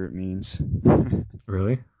pretty sure it means.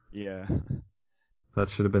 Really, Yeah. that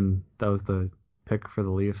was the pick for the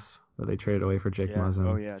Leafs that they traded away for Jake Yeah. Oh,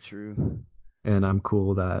 Muzzin, yeah, true. and I'm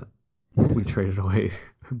cool that we traded away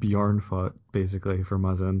Bjornfoot basically for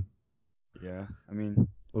Muzzin. Yeah. I mean,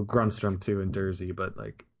 Well, Grunstrom too and Jersey, but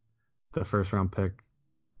like the first round pick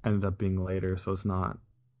ended up being later, so it's not.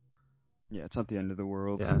 yeah, it's not the end of the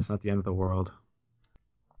world. Yeah, it's not the end of the world.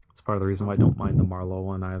 It's part of the reason why I don't mind the Marlowe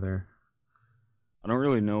one either. I don't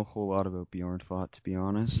really know a whole lot about Bjorn Foot, to be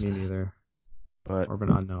honest. Me neither. But More of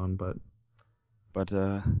an unknown, but but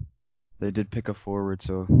they did pick a forward,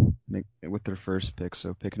 so with their first pick,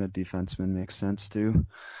 so picking a defenseman makes sense too.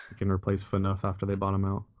 you can replace Phaneuf after they bought him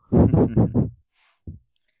out.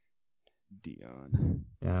 Dion.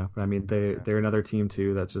 Yeah, but I mean Yeah. they're another team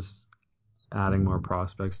too that's just adding more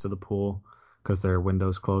prospects to the pool because their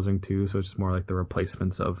window's closing too. So it's just more like the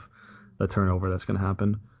replacements of the turnover that's going to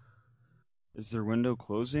happen. Is their window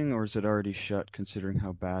closing or is it already shut considering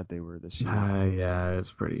how bad they were this year? Yeah,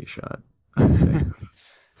 it's pretty shut, I'd say.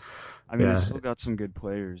 I mean, they Yeah, still got some good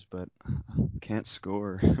players, but can't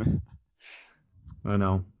score. I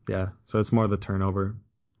know. Yeah, so it's more the turnover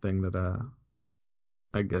thing that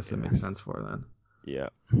I guess it Yeah. makes sense for then. Yeah.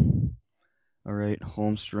 All right,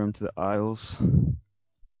 Holmstrom to the Isles.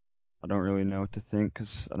 I don't really know what to think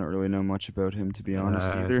because I don't really know much about him, to be honest,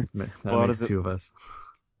 either. A That lot of makes the two of us.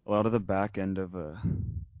 a lot of the back end of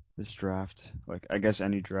this draft, like I guess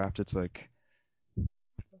any draft, it's like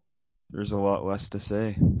there's a lot less to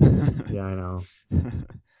say. Yeah, I know.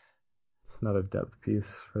 It's another depth piece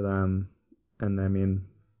for them. And I mean,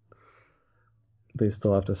 they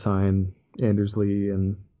still have to sign Anders Lee,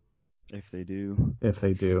 and If they do. if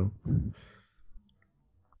they do.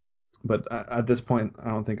 But at this point, I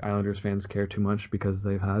don't think Islanders fans care too much because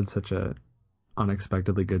they've had such a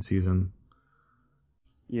unexpectedly good season.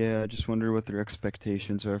 Yeah, I just wonder what their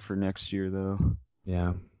expectations are for next year, though.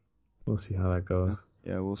 Yeah, we'll see how that goes.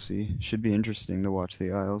 Yeah, yeah, we'll see. Should be interesting to watch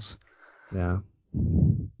the Isles. Yeah,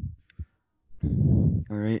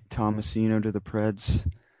 All right, Tomasino to the Preds.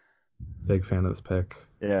 big fan of this pick.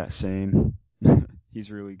 Yeah, same. He's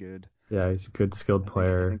really good. Yeah, he's a good skilled I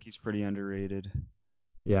player. think he's pretty underrated.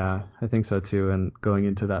 Yeah, I think so too. And going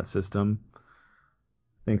into that system, I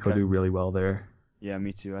think Like he'll I, do really well there. yeah,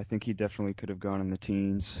 me too. I think he definitely could have gone in the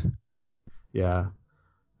teens. Yeah,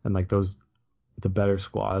 and like the better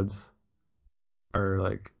squads are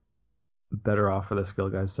like better off for the skill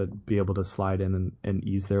guys to be able to slide in and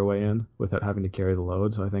ease their way in without having to carry the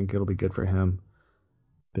load. So I think it'll be good for him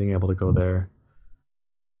being able to go there.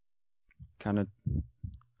 Kind of.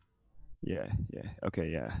 Yeah, yeah. Okay,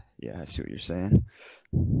 yeah, yeah. I see what you're saying.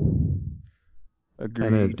 And it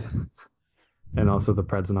Agreed. and also the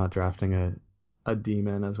Preds not drafting a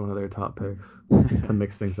D-man as one of their top picks to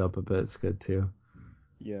mix things up a bit. It's good too.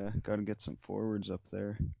 Yeah, gotta get some forwards up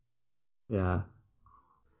there. Yeah.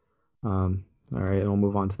 All right, and we'll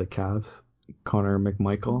move on to the Cavs. Connor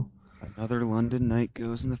McMichael. Another London Knight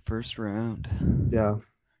goes in the first round. Yeah.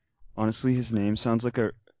 Honestly, his name sounds like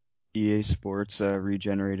a EA Sports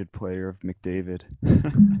regenerated player of McDavid.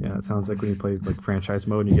 Yeah, it sounds like when you play like franchise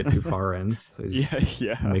mode and you get too far in, so you just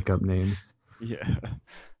Yeah, yeah, make up names. yeah,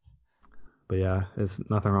 But yeah, there's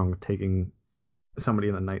nothing wrong with taking somebody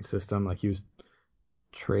in the night system. Like he was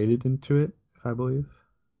traded into it, if I believe.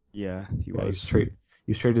 yeah. He Yeah, was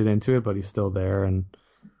he's traded into it, but he's still there, and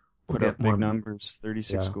he'll put get up big more. numbers,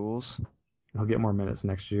 36 Yeah, goals. he'll get more minutes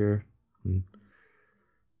next year and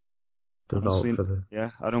develop Honestly, for the.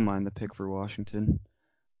 yeah, I don't mind the pick for Washington.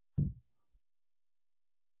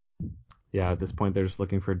 Yeah, at this point they're just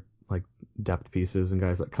looking for like depth pieces and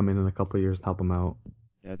guys that come in a couple of years and help them out.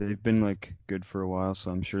 Yeah, they've been like good for a while,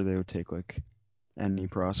 so I'm sure they would take like any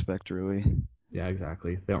prospect really. Yeah,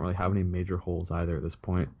 exactly. They don't really have any major holes either at this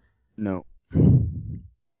point. No.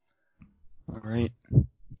 All right,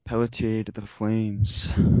 Pelletier to the Flames.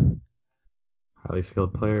 Highly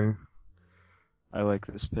skilled player. I like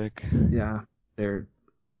this pick. Yeah, they're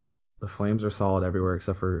the Flames are solid everywhere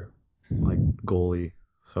except for like goalie.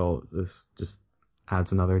 So this just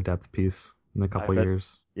adds another depth piece in a I couple bet.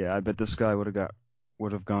 years. Yeah, I bet this guy would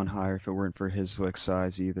have gone higher if it weren't for his like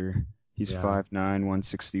size either. He's Yeah, 5'9",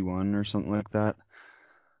 161 or something like that.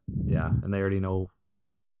 yeah, and they already know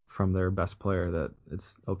from their best player that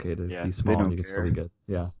it's okay to Yeah, be they small and don't you can still be care. good.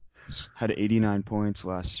 Yeah, Had 89 points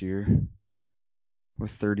last year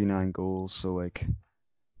with 39 goals, so like,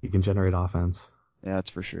 you can generate offense. yeah,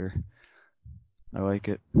 that's for sure. I like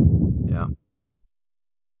it. Yeah,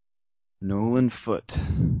 Nolan Foot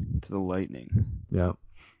to the Lightning. yeah.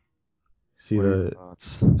 See What are your the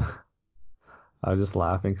thoughts? I was just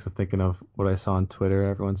laughing because I'm thinking of what I saw on Twitter.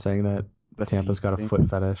 Everyone saying that The Tampa's feet got a foot thing?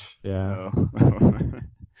 fetish. Yeah, Oh.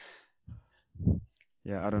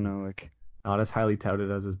 Yeah, I don't know. Like, not as highly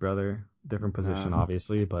touted as his brother. Different nah, position,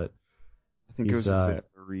 obviously, but I think it he's was a bit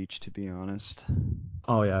of a reach, to be honest.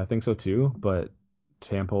 oh yeah, I think so too. But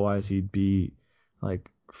Tampa wise, he'd be like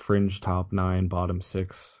fringe top nine, bottom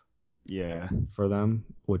six Yeah. for them,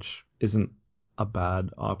 which isn't a bad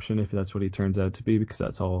option if that's what he turns out to be, because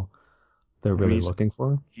that's all they're I mean, really looking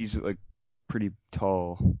for. he's like pretty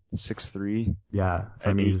tall, 6'3" Yeah, so I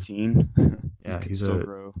at mean, 18. He yeah, could he's still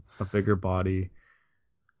grow. a bigger body,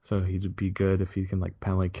 so he'd be good if he can like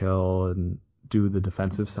penalty kill and do the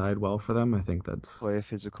defensive side well for them. I think that's Play a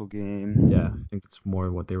physical yeah, game. I think that's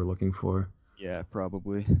more what they were looking for. Yeah,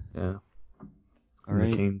 probably. Yeah, All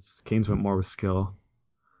and the right. Canes went more with skill,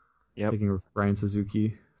 Yep. taking Ryan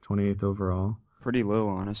Suzuki, 28th overall. Pretty low,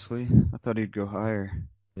 honestly. I thought he'd go higher.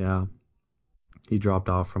 Yeah, he dropped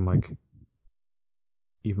off from like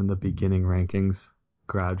even the beginning rankings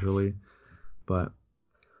gradually, but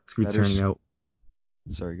it's gonna be Better. turning out.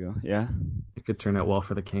 Sorry, go. Yeah. It could turn out well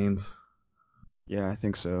for the Canes. Yeah, I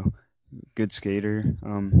think so. Good skater.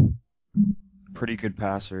 Pretty good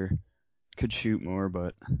passer. Could shoot more,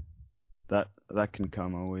 but that can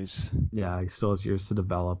come always. Yeah, he still has years to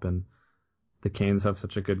develop, and the Canes have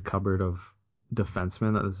such a good cupboard of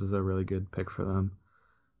defensemen that this is a really good pick for them.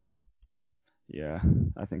 Yeah,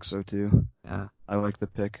 I think so too. Yeah, I like the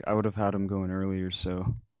pick. I would have had him going earlier, so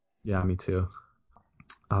yeah, me too.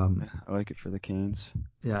 Um, I like it for the Canes.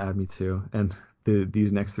 yeah, me too. And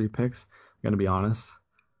these next three picks, I'm gonna be honest,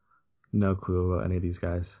 no clue about any of these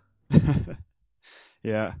guys.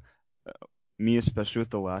 Yeah, me especially with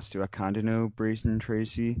the last two. I kind of know Brayson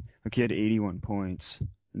Tracy. Like he had 81 points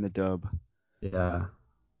in the dub. Yeah,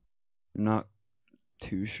 I'm not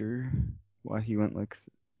too sure why he went like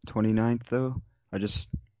 29th though. I just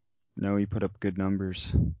know he put up good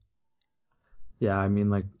numbers. yeah. I mean,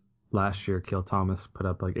 like last year, Kiel Thomas put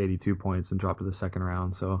up like 82 points and dropped to the second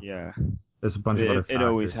round. So Yeah, there's a bunch of other it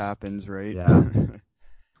always factors. happens, right? Yeah,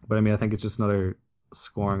 but I mean, I think it's just another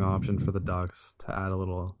scoring option for the Ducks to add a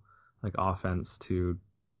little like offense to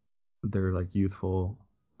their like youthful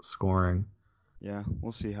scoring. Yeah,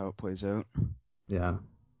 we'll see how it plays out Yeah,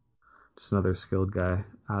 just another skilled guy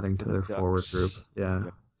adding for to the their forward group. Ducks. Yeah.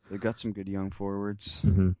 Yep, they got some good young forwards.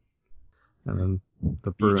 hmm And then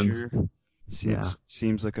the Bruins. Beecher Yeah.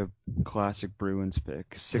 seems like a classic Bruins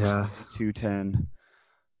pick. Yeah. 6'3", 210.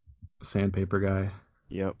 Sandpaper guy.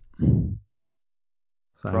 Yep.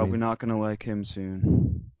 So I Probably mean, not gonna like him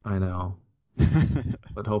soon. I know,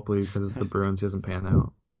 but hopefully because it's the Bruins, he doesn't pan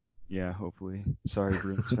out. Yeah, hopefully. Sorry,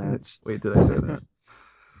 Bruins fans. Wait, did I say that?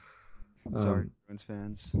 Sorry, Um, Bruins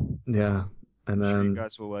fans. yeah. And I'm sure you then,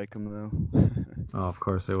 guys will like him though. oh, of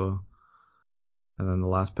course they will. And then the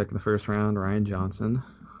last pick in the first round, Ryan Johnson.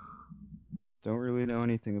 Don't really know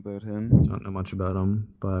anything about him. Don't know much about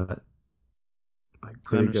him, but like Can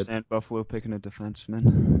pretty good. understand Buffalo picking a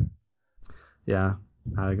defenseman. Yeah.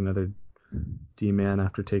 Adding another D man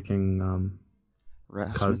after taking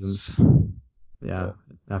Rasmus. Cousins. Yeah. Oh,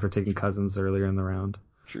 After taking true. Cousins earlier in the round.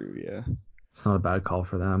 True, yeah. It's not a bad call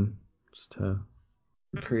for them. Just to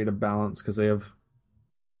create a balance because they have,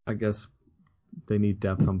 I guess, they need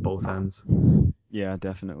depth on both ends. Yeah,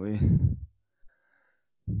 definitely.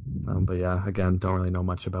 But yeah, again, don't really know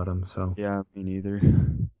much about him, so Yeah, me neither.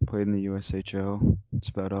 Played in the USHL. That's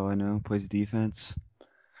about all I know. Plays defense.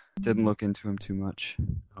 Didn't look into him too much.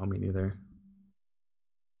 no, me neither.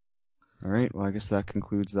 All right, well, I guess that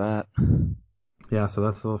concludes that. Yeah, so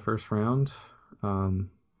that's the first round. Um,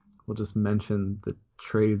 we'll just mention the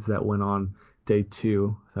trades that went on day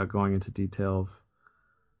two without going into detail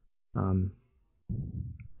of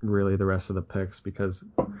really the rest of the picks because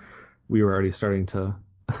we were already starting to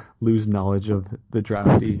lose knowledge of the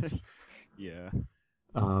draftees. Yeah.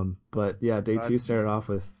 But yeah, day Glad. two started off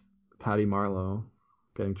with Patty Marlowe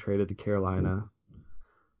getting traded to Carolina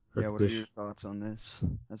for Yeah, what are your condition. thoughts on this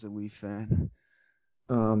as a Leaf fan?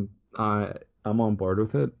 Um, I I'm on board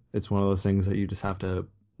with it. It's one of those things that you just have to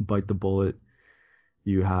bite the bullet.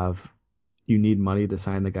 You have you need money to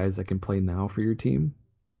sign the guys that can play now for your team,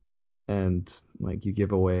 and like you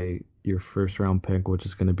give away your first round pick, which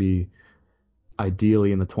is going to be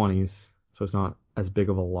ideally in the 20s, so it's not as big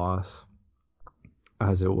of a loss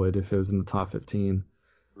as it would if it was in the top 15.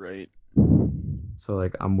 Right. So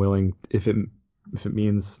like I'm willing if it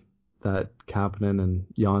means that Kapanen and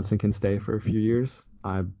Janssen can stay for a few years,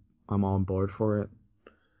 I'm on board for it.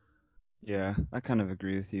 Yeah, I kind of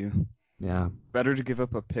agree with you. Yeah, Better to give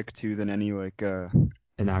up a pick too than any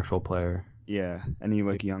an actual player. yeah, any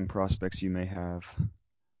Like young prospects you may have.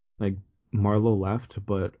 like Marlowe left,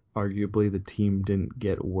 but arguably the team didn't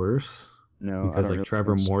get worse No, I because don't like really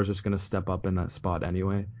Trevor think so. Moore's just gonna step up in that spot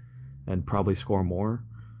anyway and probably score more.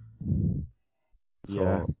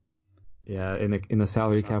 Yeah, So yeah, in a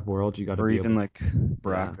salary it's not, cap world, you got to or be even able. like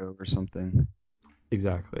Yeah, Bracco or something.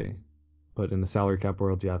 exactly. But in the salary cap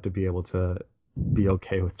world, you have to be able to be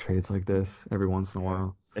okay with trades like this every once in a Yeah,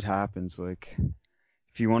 while. it happens. Like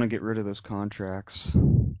if you want to get rid of those contracts,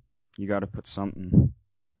 you got to put something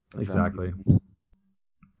of value Exactly. in.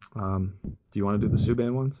 Do you want to do the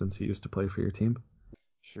Subban one since he used to play for your team?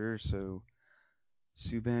 Sure. So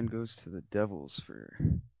Subban goes to the Devils for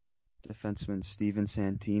defenseman Steven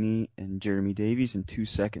Santini and Jeremy Davies in 2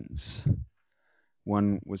 seconds.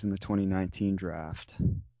 One was in the 2019 draft,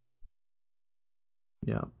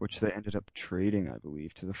 Yeah, which they ended up trading, I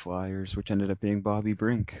believe, to the Flyers, which ended up being Bobby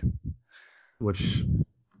Brink. which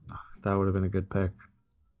that would have been a good pick.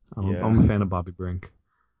 Yeah, I'm a fan of Bobby Brink.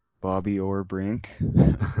 Bobby or Brink.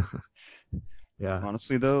 Yeah,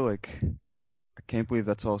 Honestly, though, like I can't believe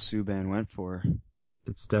that's all Subban went for.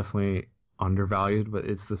 it's definitely undervalued, but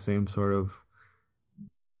it's the same sort of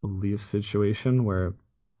Leaf situation where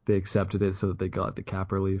they accepted it so that they got the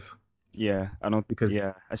cap relief. Yeah, I don't. Because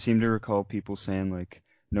Yeah, I seem to recall people saying like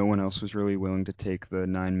no one else was really willing to take the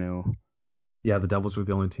 9 mil, yeah, the Devils were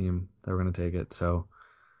the only team that were going to take it. So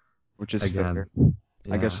which is fair. again,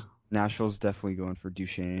 I yeah, guess Nashville's definitely going for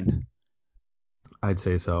Duchesne. I'd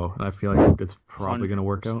say so. And I feel like it's probably going to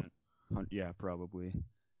work out. 100%. Yeah, probably.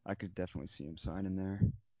 I could definitely see him signing there.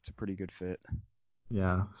 It's a pretty good fit.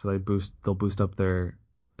 Yeah, so they'll boost up their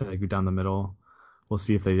like down the middle. We'll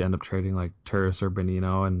see if they end up trading like Turris or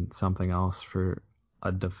Benino and something else for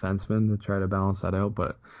a defenseman to try to balance that out.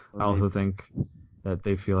 But Or I also maybe, think that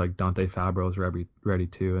they feel like Dante Fabro's ready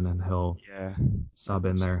too, and then he'll yeah, I sub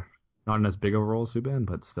think in so. there. Not in as big of a role as Subban,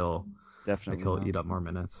 but still, like Definitely he'll not. eat up more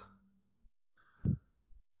minutes.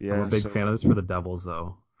 I'm a Yeah, big fan of this for the Devils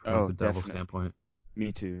though, from like oh, the Devils definitely. standpoint.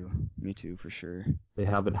 Me too. Me too, for sure. They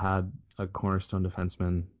haven't had a cornerstone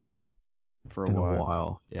defenseman For a in a while.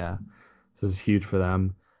 while. Yeah, this is huge for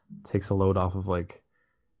them. Takes a load off of like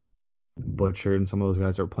Butcher and some of those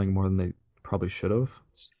guys are playing more than they probably should have.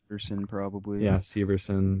 Severson, probably. Yeah,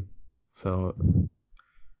 Severson. So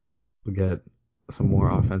we get some more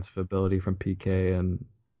offensive ability from PK, and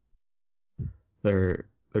they're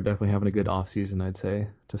definitely having a good off season, I'd say,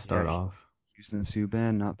 to Yeah, start off. Houston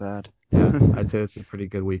Subban, not bad. Yeah, I'd say it's a pretty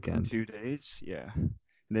good In weekend. 2 days, yeah.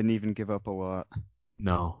 Didn't even give up a lot.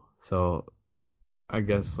 No, so I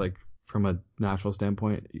guess like from a natural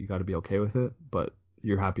standpoint, you got to be okay with it, but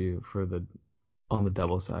you're happy for the on the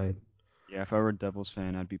devil side. Yeah, if I were a Devils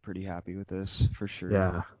fan, I'd be pretty happy with this, for sure.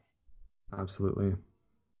 Yeah, absolutely.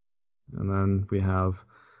 And then we have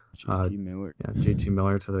uh, JT Miller. yeah, JT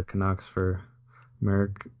Miller to the Canucks for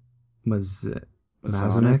Merrick Maz-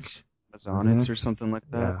 Mazanek. Lazonets. Lazonets Mazanek? or something like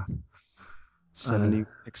that. Yeah. Uh, 70,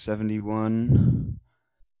 pick 71.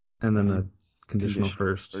 and then And a conditional conditional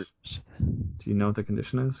first. first. Do you know what the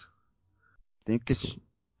condition is? think Just it's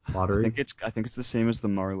lottery? I think it's the same as the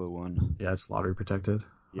Marlowe one. Yeah, it's lottery protected,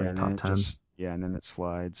 Yeah, like and then top it 10. just and then it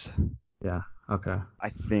slides. Yeah, okay. I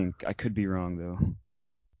think I could be wrong though.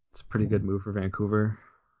 It's a pretty good move for Vancouver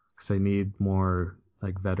because they need more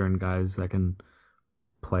like veteran guys that can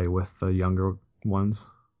play with the younger ones,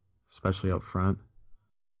 especially up front.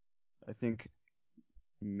 I think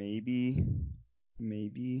maybe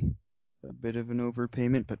maybe a bit of an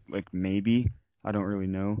overpayment, but like maybe I don't really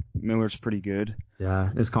know. Miller's pretty good.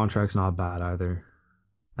 Yeah, his contract's not bad either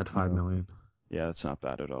at 5 No, million. yeah, that's not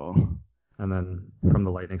bad at all. And then from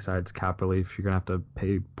the Lightning side, it's cap relief. You're gonna have to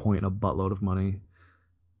pay Point a buttload of money.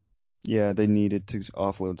 Yeah, they needed to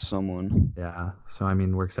offload someone. Yeah, so I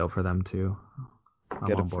mean, works out for them too. I'm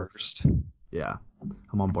Get a on board. first. Yeah,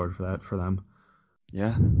 I'm on board for that for them.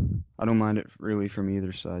 Yeah, I don't mind it really from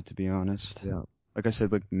either side, to be honest. Yeah, Like I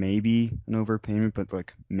said, like maybe an overpayment, but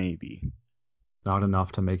like maybe. not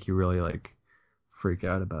enough to make you really like freak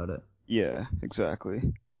out about it. Yeah,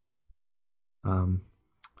 exactly. Um,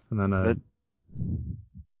 and then That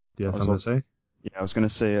do you I have was something to also say? yeah, I was gonna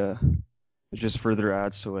say it just further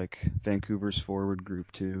adds to like Vancouver's forward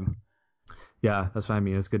group too. Yeah, that's what I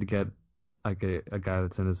mean. It's good to get like a guy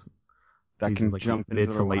that's in his That he's can like jump into mid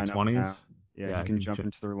their to late lineup now. 20s. Yeah, he Yeah, can jump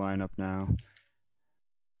into their lineup now.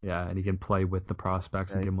 yeah, and he can play with the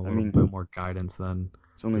prospects and Yeah, give them a I little bit mean, more guidance than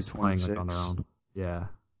it's only just playing like on their 26. own. Yeah,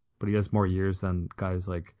 but he has more years than guys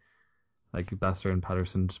like Besser and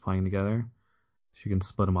Pedersen just playing together. So you can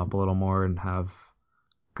split them up a little more and have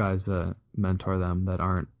guys mentor them that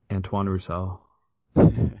aren't Antoine Roussel.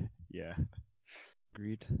 Yeah,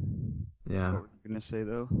 agreed. Yeah, What were you gonna say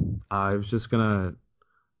though? I was just gonna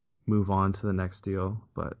move on to the next deal,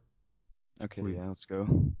 but Okay, we yeah, let's go.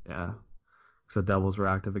 yeah, so Devils were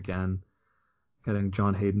active again, getting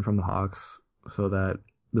John Hayden from the Hawks, so that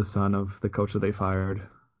the son of the coach that they fired,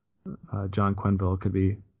 John Quenneville, could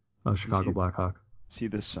be a Is Chicago he Blackhawk. is he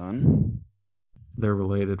the son? They're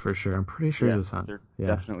related for sure. I'm pretty sure he's Yeah, a son. they're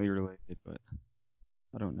Yeah, definitely related, but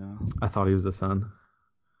I don't know. I thought he was the son.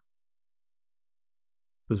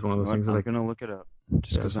 It was one You of know those what? things that I'm I gonna look it up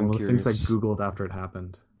just yeah, because it's I'm one of those things I curious. googled after it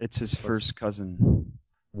happened. It's his Let's first cousin.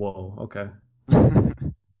 whoa, okay.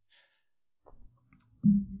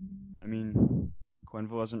 I mean,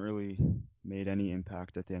 Quenville hasn't really made any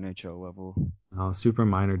impact at the NHL level. Super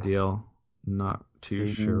minor deal. Not too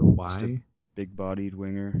sure Hayden, just a why. big-bodied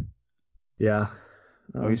winger. Yeah.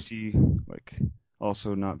 At Um, least he like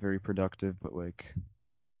also not very productive, but like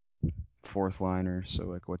fourth liner. So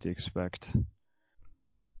like, what do you expect?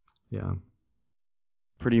 yeah.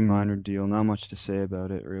 Pretty minor deal. Not much to say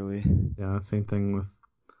about it, really. Yeah. Same thing with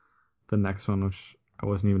the next one, which I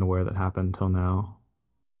wasn't even aware that happened until now.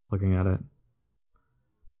 Looking at it,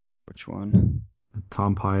 Which one?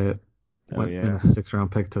 Tom Pyatt Oh went in yeah, a 6th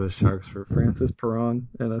round pick to the Sharks for Francis Perron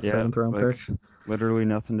in a yeah. 7th round Like pick. literally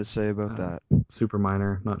nothing to say about Uh, that. Super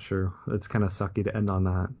minor. Not sure. It's kind of sucky to end on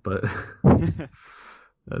that, but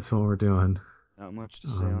that's what we're doing. Not much to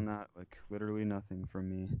say on Um, that. Like literally nothing from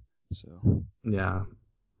me. So yeah,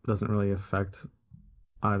 doesn't really affect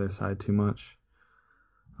either side too much.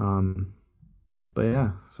 Um, but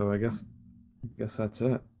yeah, so I guess that's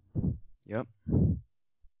it. Yep.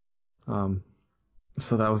 Um,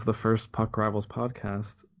 so that was the first Puck Rivals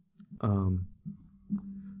podcast. Um,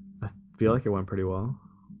 I feel like it went pretty well.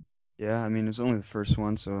 Yeah, I mean, it's only the first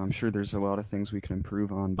one, so I'm sure there's a lot of things we can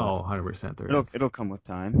improve on, but Oh, 100% there it'll is. it'll come with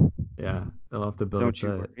time. Yeah, they'll have to build up Don't you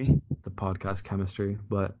worry. the podcast chemistry,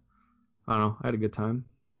 but I don't know. I had a good time.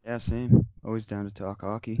 Yeah, same. Always down to talk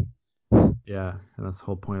hockey. Yeah, and that's the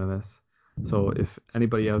whole point of this. So if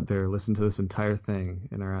anybody out there listened to this entire thing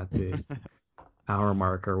and are at the hour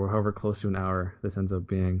mark or however close to an hour this ends up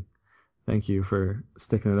being, thank you for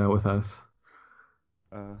sticking it out with us.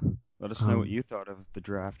 Uh, Let us know what Um, you thought of the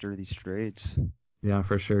draft or these trades. yeah,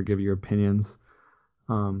 for sure. Give your opinions.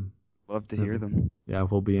 Um, Love to hear and them. yeah,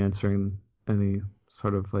 we'll be answering any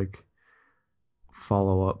sort of like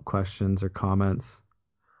follow up questions or comments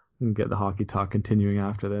and get the hockey talk continuing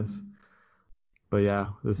after this. But yeah,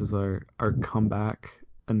 this is our comeback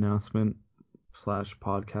announcement slash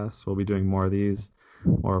podcast. We'll be doing more of these,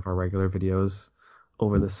 more of our regular videos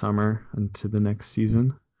over the summer into the next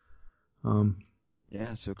season. Um,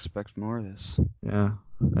 Yeah, so expect more of this. yeah,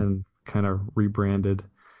 and kind of rebranded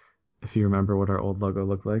if you remember what our old logo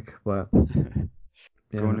looked like. But Going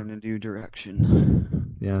yeah, in a new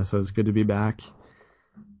direction. yeah, so it's good to be back.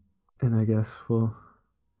 And I guess we'll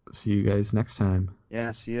see you guys next time.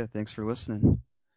 Yeah, see ya. Thanks for listening.